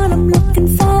what I'm looking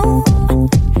for.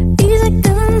 Easy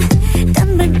done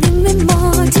to give me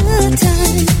more 2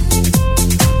 times.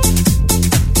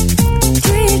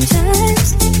 3 times.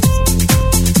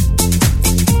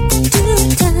 2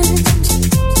 times.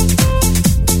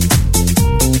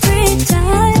 3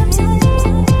 times.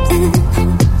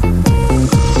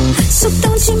 So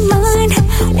don't you mind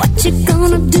what you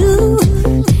gonna do?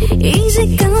 Easy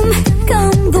come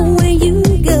the way you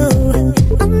go.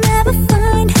 I'll never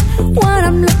find what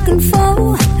I'm looking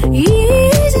for.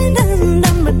 Easy done,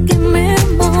 but give me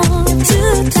more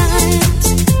 2 times.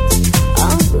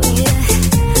 Oh yeah,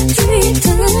 3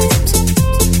 times.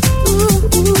 Ooh,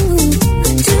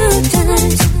 2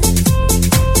 times.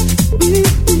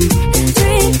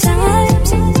 3 times.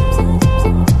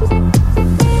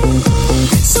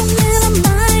 So never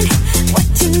mind what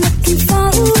you're looking for.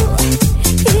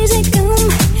 Easy come,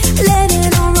 let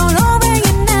it all roll over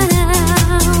you now.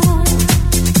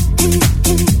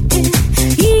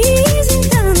 Easy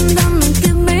done,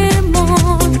 give me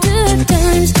more 2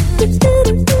 times.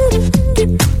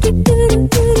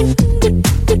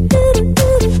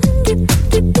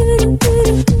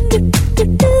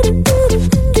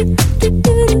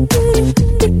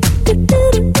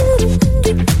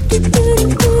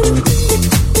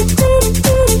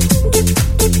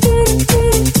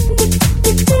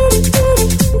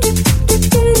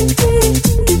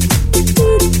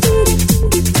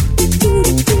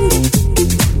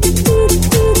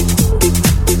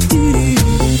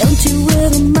 'Don't you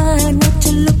ever mind what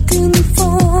you're looking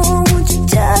for. Won't you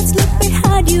just look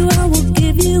behind you, I will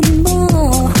give you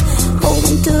more. Hold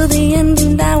on to the end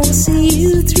and I will see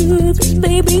you through. 'Cause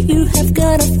baby, you have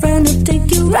got a friend who'll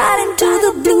take you right into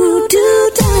the blue 2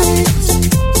 times.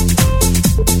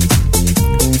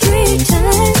 3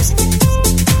 times.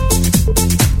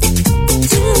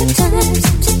 2 times.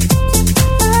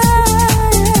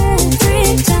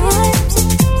 3 times.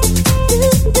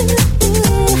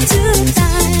 2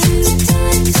 times.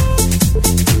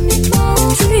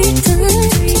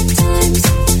 3 times.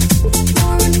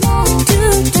 More and more.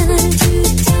 2 times.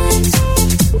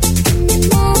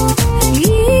 More.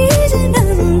 Easy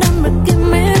done, but give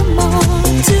me more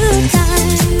 2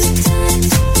 times.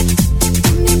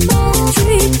 More.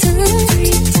 3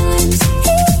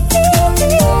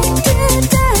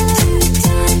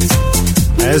 times.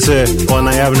 There's one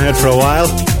I haven't heard for a while.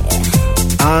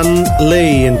 Anne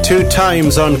Lee in 2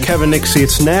 times on Kevin Nixie.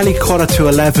 It's nearly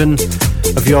 11:15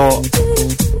 of your...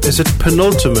 Is it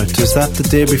penultimate? Is that the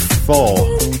day before?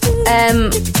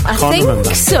 I Can't think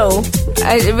remember. so.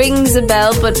 It rings a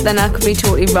bell, but then I could be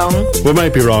totally wrong. We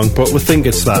might be wrong, but we think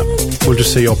it's that. We'll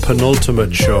just say your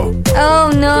penultimate show.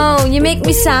 Oh no, you make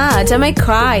me sad. I might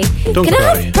cry. Don't Can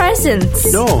cry. I have presents?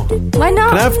 No. Why not?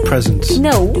 Can I have presents?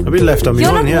 No. I'll be left on my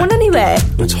You're own, not yeah. going anywhere.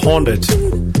 It's haunted.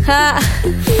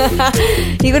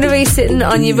 You're going to be sitting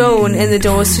on your own and the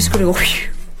door's just going to go... whew.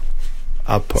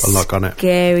 I'll put a lock on it.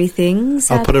 Scary things.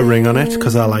 I'll put a ring on it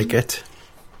because I like it.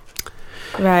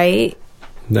 Right.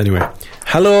 Anyway,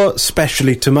 hello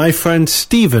especially to my friend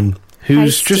Stephen,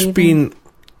 who's Hi, just Stephen.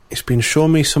 he's been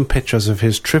showing me some pictures of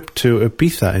his trip to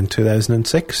Ibiza in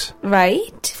 2006.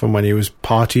 Right. From when he was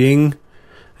partying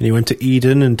and he went to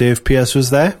Eden and Dave Pearce was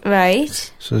there.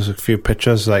 Right. So there's a few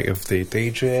pictures like of the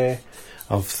DJ,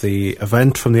 of the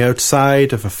event from the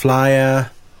outside, of a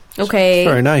flyer. Okay. It's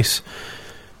very nice.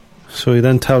 So he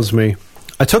then tells me,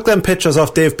 I took them pictures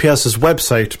off Dave Pearce's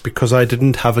website because I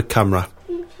didn't have a camera.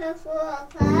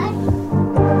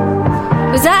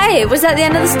 Was that it? Was that the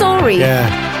end of the story? Yeah.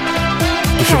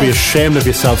 You should be ashamed of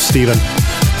yourself, Stephen.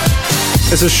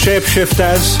 This is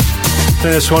Shapeshifters.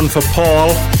 Then this one for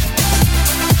Paul.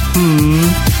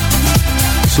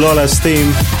 It's Lola's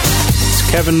theme. It's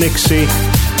Kevin Nixie.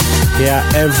 Yeah,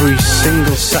 every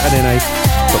single Saturday night.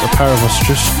 But the pair of us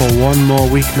just for one more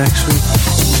week next week.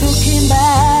 Looking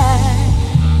back,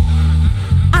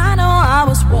 I know I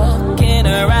was walking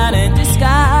around in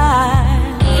disguise.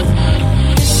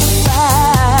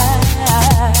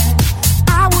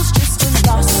 I was just a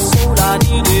lost soul, I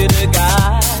needed a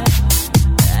guide.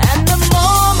 And the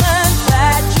moment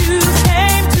that you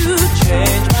came to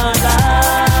change my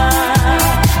life,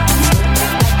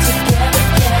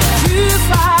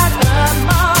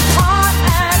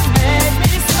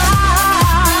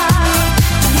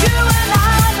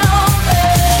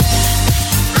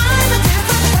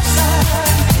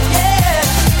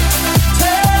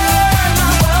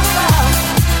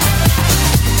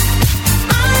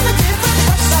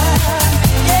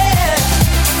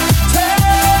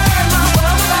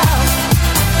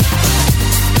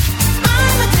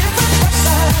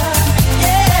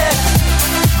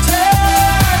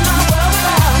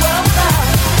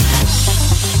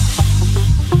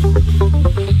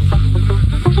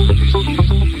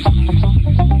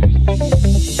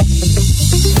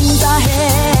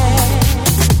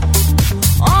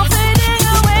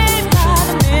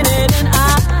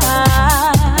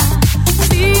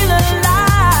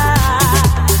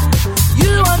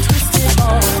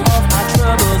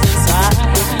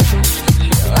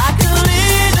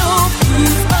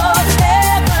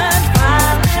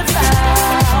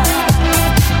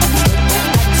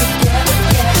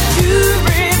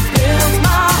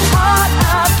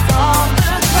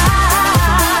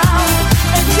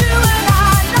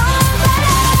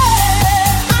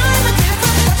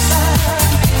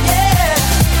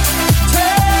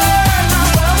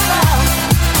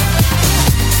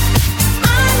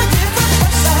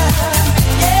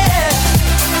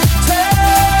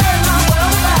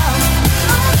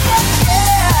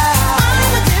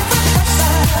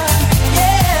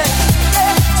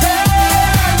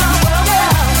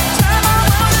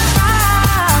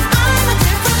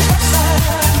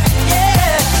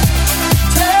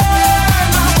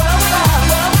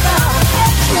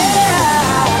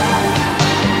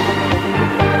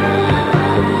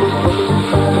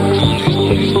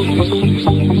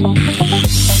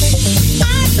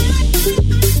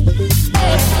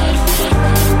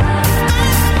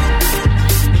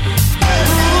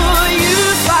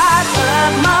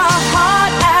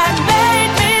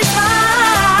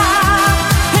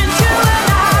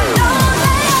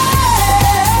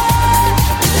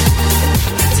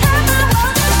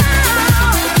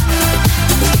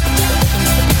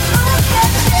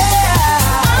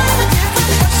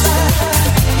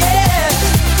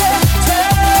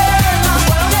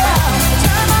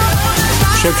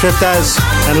 Trip Daz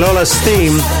and Lola's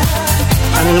theme.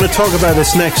 And I'm going to talk about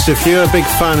this next. If you're a big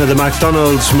fan of the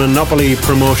McDonald's Monopoly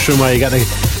promotion where you get to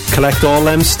collect all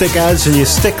them stickers and you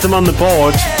stick them on the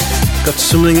board, got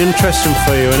something interesting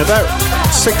for you in about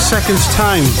 6 seconds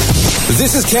time.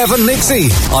 This is Kevin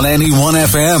Nixie on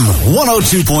NE1FM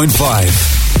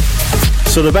 102.5.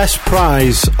 So the best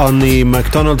prize on the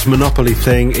McDonald's Monopoly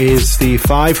thing is the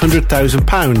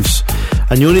 £500,000.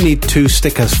 And you only need 2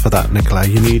 stickers for that, Nicola.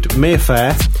 You need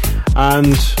Mayfair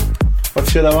and...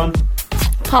 what's the other one?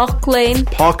 Park Lane.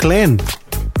 Park Lane.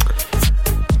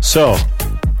 So,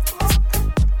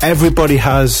 everybody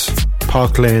has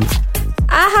Park Lane.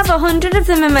 I have 100 of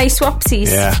them in my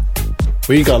swapsies. Yeah.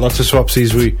 We got lots of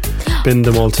swapsies. We binned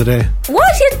them all today.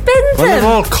 What? You'd binned Well, them? they're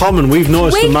all common. We've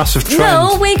noticed a massive trend.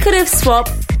 No, we could have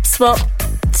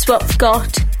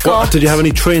got. Did you have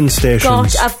any train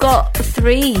stations? I've got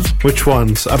 3. Which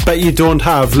ones? I bet you don't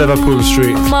have Liverpool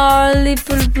Street.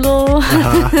 Marlborough.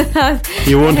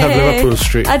 You won't have Liverpool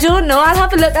Street. I don't know. I'll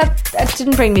have a look. I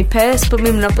didn't bring my purse, but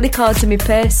my Monopoly cards in my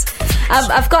purse.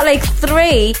 I've got like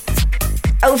 3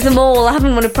 out of them all. I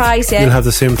haven't won a prize yet. You'll have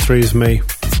the same 3 as me.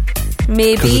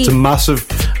 Maybe. Because it's a massive...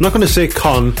 I'm not going to say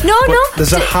con. No.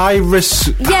 There's a high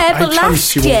risk... Yeah, but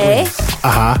last year,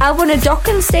 I won a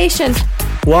docking station.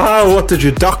 Wow, what did you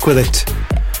dock with it?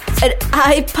 An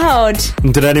iPod.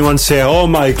 And did anyone say, oh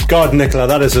my God, Nicola,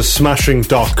 that is a smashing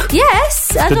dock?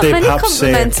 Yes, I got many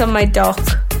compliments on my dock.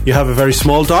 You have a very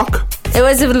small dock? It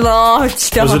was a large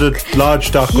dock. Was it a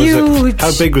large dock? Huge. Was it?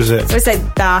 How big was it? It was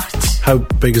like that. How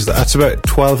big is that? That's about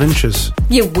 12 inches.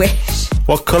 You wish.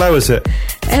 What colour was it?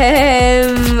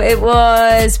 It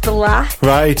was black.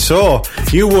 Right, so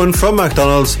you won from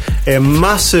McDonald's a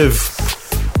massive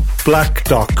black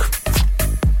dock.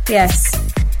 Yes.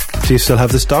 Do you still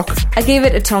have this dock? I gave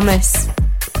it to Thomas.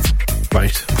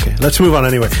 Right, okay, let's move on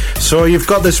anyway. So you've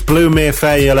got this blue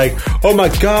Mayfair, you're like, oh my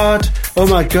god.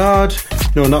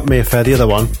 No, not Mayfair, the other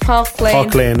one. Park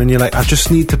Lane. And you're like, I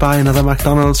just need to buy another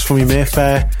McDonald's for me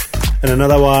Mayfair, and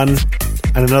another one,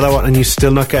 and you're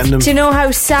still not getting them. Do you know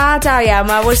how sad I am?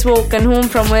 I was walking home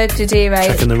from work today, right?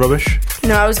 Checking the rubbish?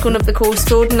 No, I was going up the coast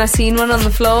road and I seen one on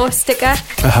the floor, sticker.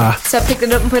 So I picked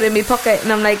it up and put it in my pocket,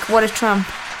 and I'm like, what a tramp.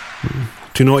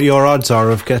 Do you know what your odds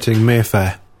are of getting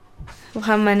Mayfair? Well,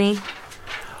 how many?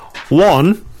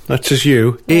 1, that's just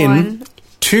you, in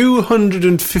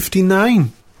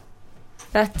 259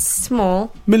 That's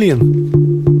small. million.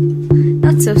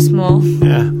 Not so small.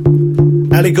 Yeah.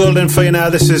 Ellie Goulding for you now.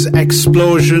 This is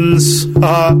Explosions. You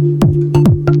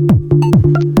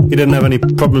didn't have any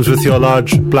problems with your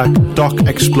large black dock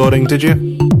exploding, did you?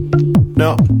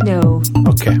 No? No.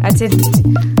 Okay. I didn't.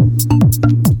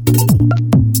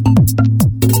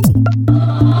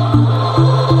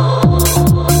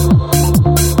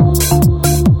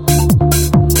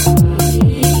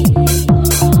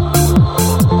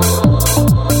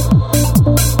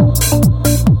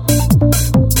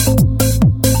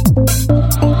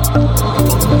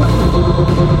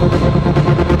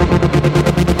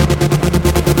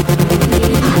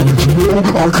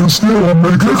 I can still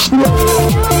make explode.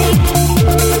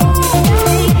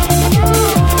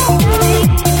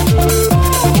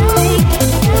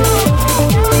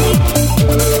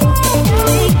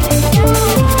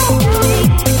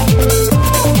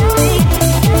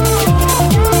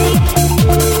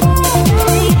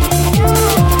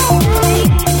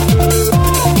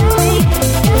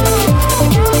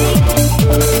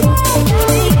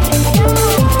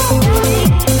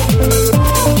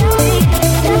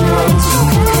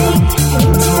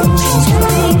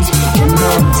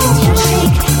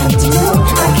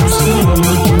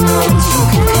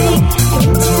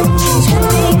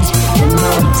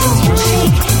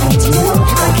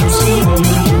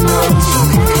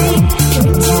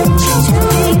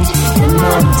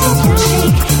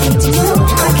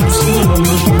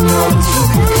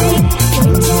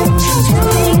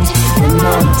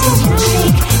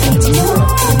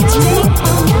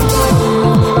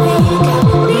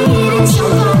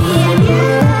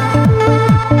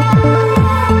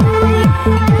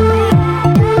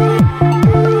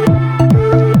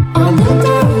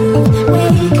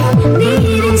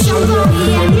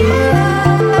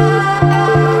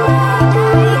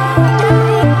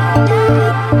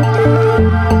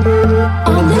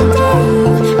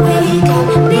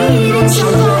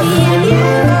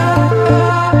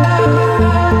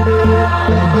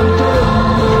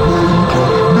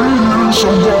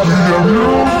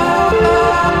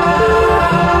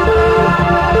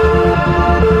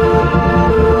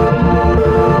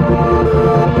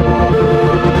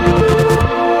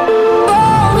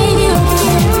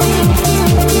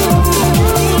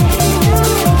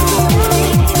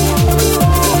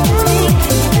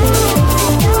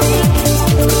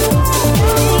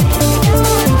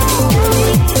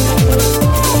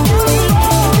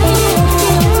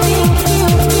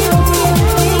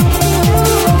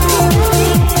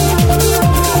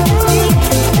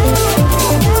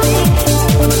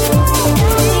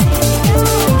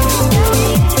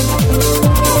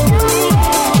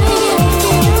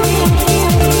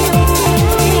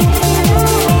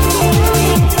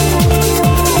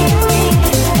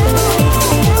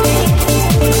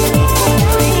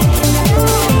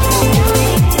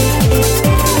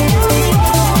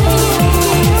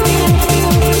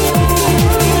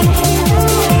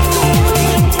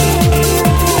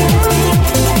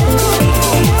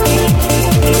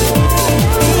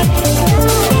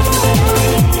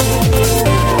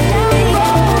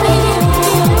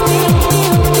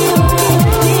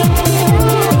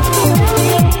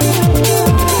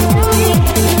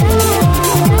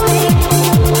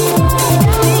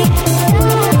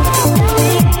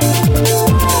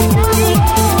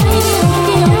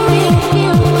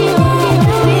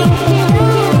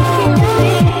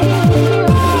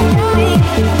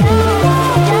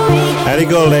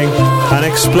 Golding and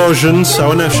Explosions. I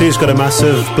wonder if she's got a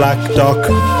massive black dock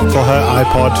for her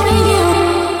iPod.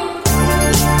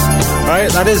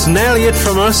 Right, that is nearly it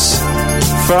from us.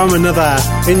 From another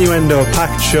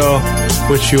innuendo-packed show,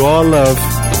 which you all love.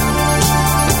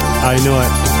 I know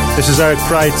it. This is Eric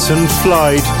Price and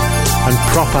Floyd and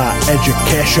Proper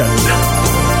Education.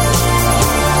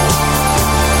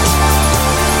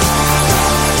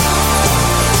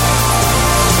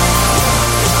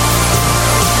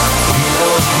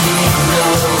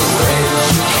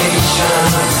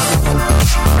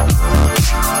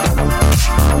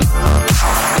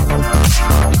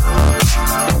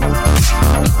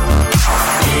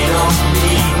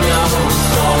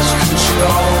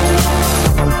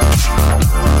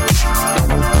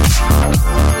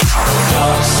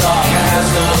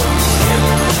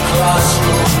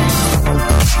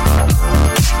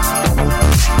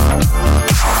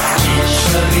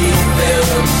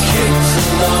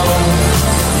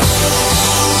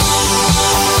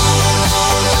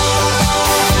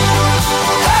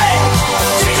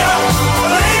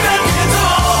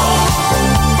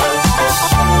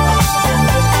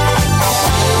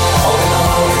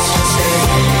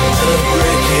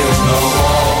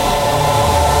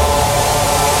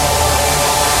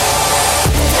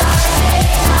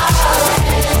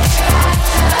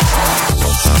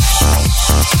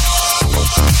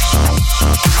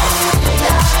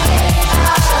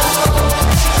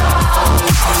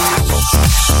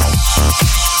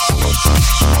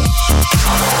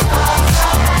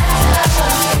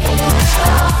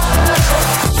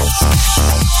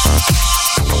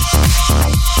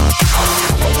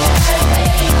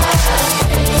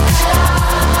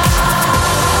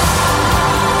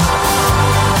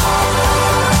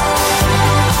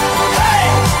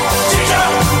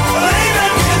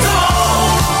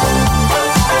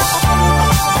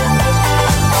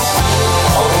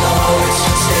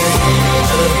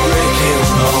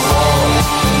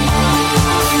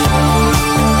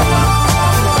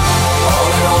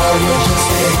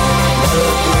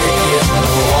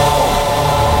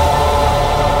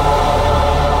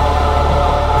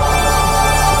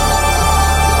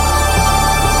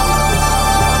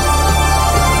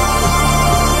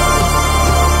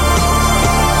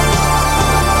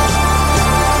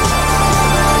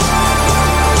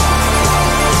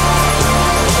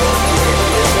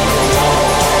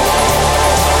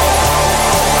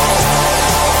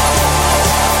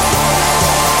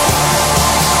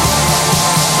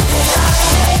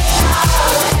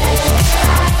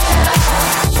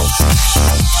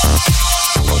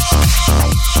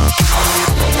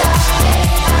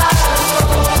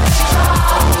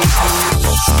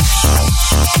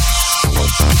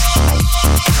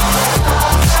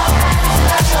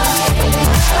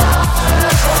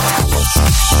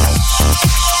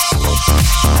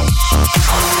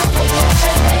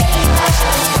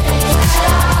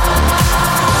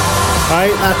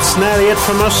 Right, that's nearly it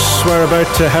from us. We're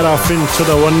about to head off into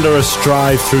the wondrous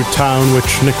drive through town,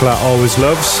 which Nicola always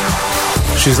loves.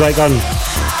 She's like on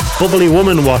Bubbly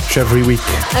Woman Watch every week.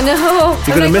 I know.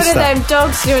 You're going to miss that. I'm like one of them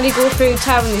dogs, you only go through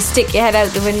town and you stick your head out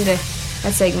the window.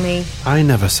 That's like me. I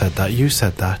never said that. You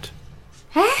said that.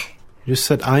 Huh? You just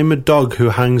said, I'm a dog who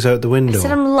hangs out the window. I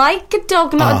said I'm like a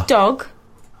dog, not a dog.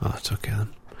 Oh, that's okay then.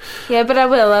 Yeah, but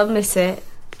I'll miss it.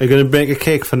 Are you going to bake a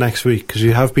cake for next week? Because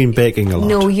you have been baking a lot.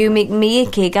 No, you make me a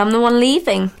cake. I'm the one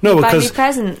leaving. No, you buy because me a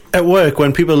present. At work,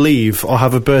 when people leave or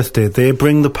have a birthday, they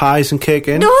bring the pies and cake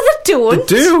in. No, they don't. They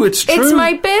do, it's true. It's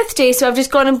my birthday, so I've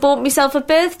just gone and bought myself a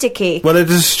birthday cake. Well,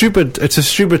 it's a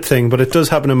stupid thing, but it does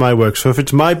happen in my work. So if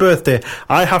it's my birthday,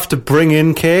 I have to bring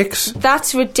in cakes.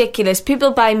 That's ridiculous.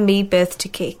 People buy me birthday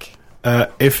cake.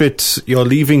 If it's you're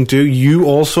leaving due, you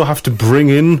also have to bring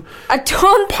in I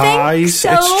don't pies.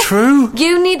 think so. It's true.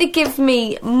 You need to give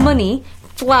me money,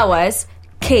 flowers,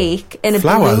 cake, and a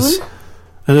flowers balloon.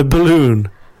 And a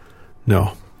balloon.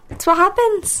 No. That's what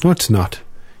happens. No, it's not.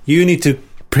 You need to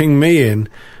bring me in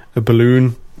a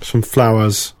balloon, some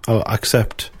flowers. I'll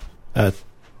accept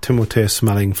Timotei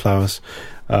smelling flowers,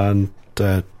 and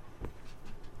the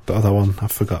other one I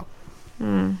forgot.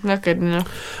 Not good enough.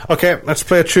 Okay, let's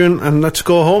play a tune and let's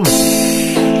go home.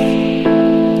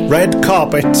 Red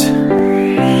Carpet. And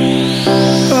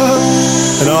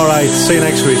alright, see you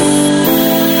next week.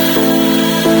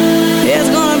 It's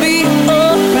gonna be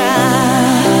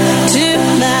alright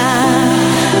tonight.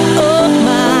 Oh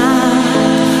my,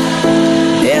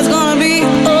 it's gonna be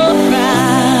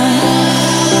alright.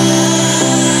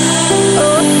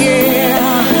 Oh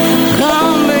yeah,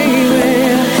 come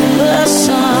baby, the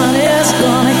sun is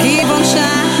gonna keep on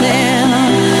shining.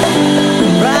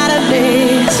 Brighter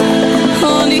days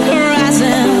on the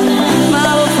horizon. My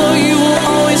love for you will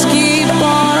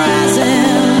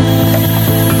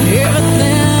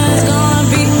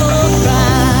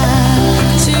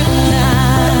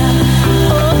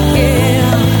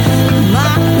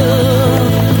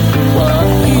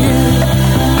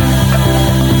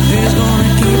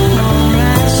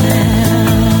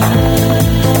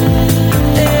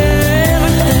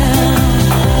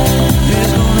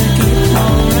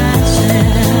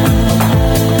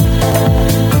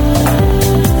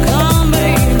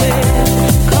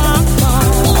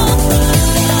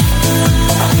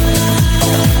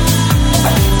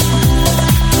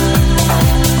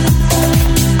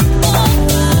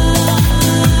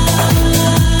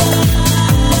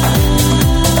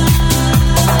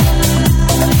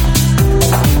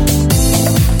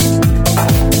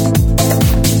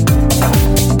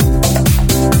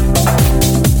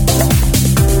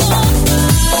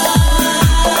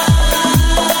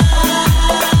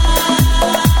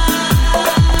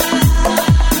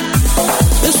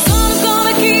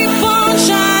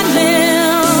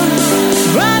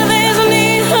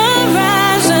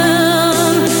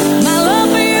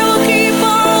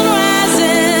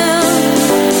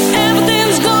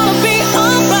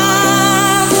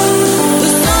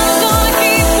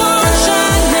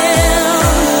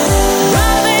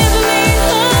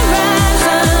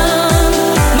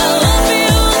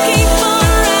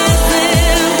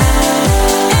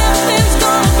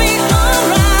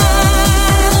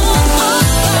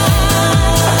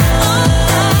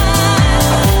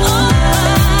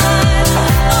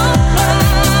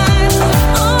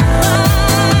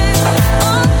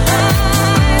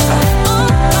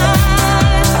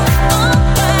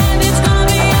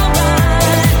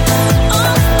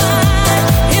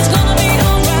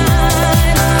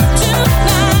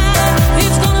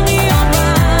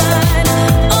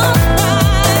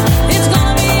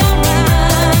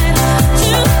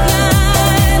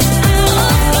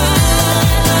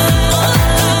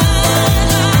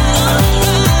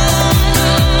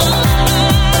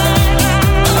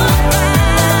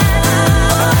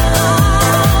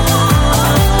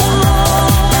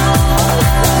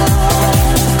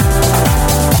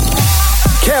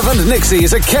Nixie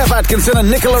is a Kev Atkinson and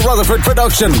Nicola Rutherford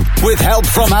production with help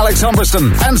from Alex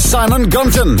Humberston and Simon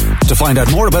Gunton. To find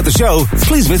out more about the show,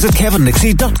 please visit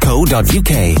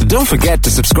kevinnixie.co.uk. Don't forget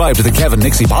to subscribe to the Kevin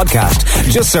Nixie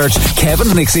podcast. Just search Kevin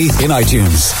Nixie in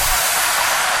iTunes.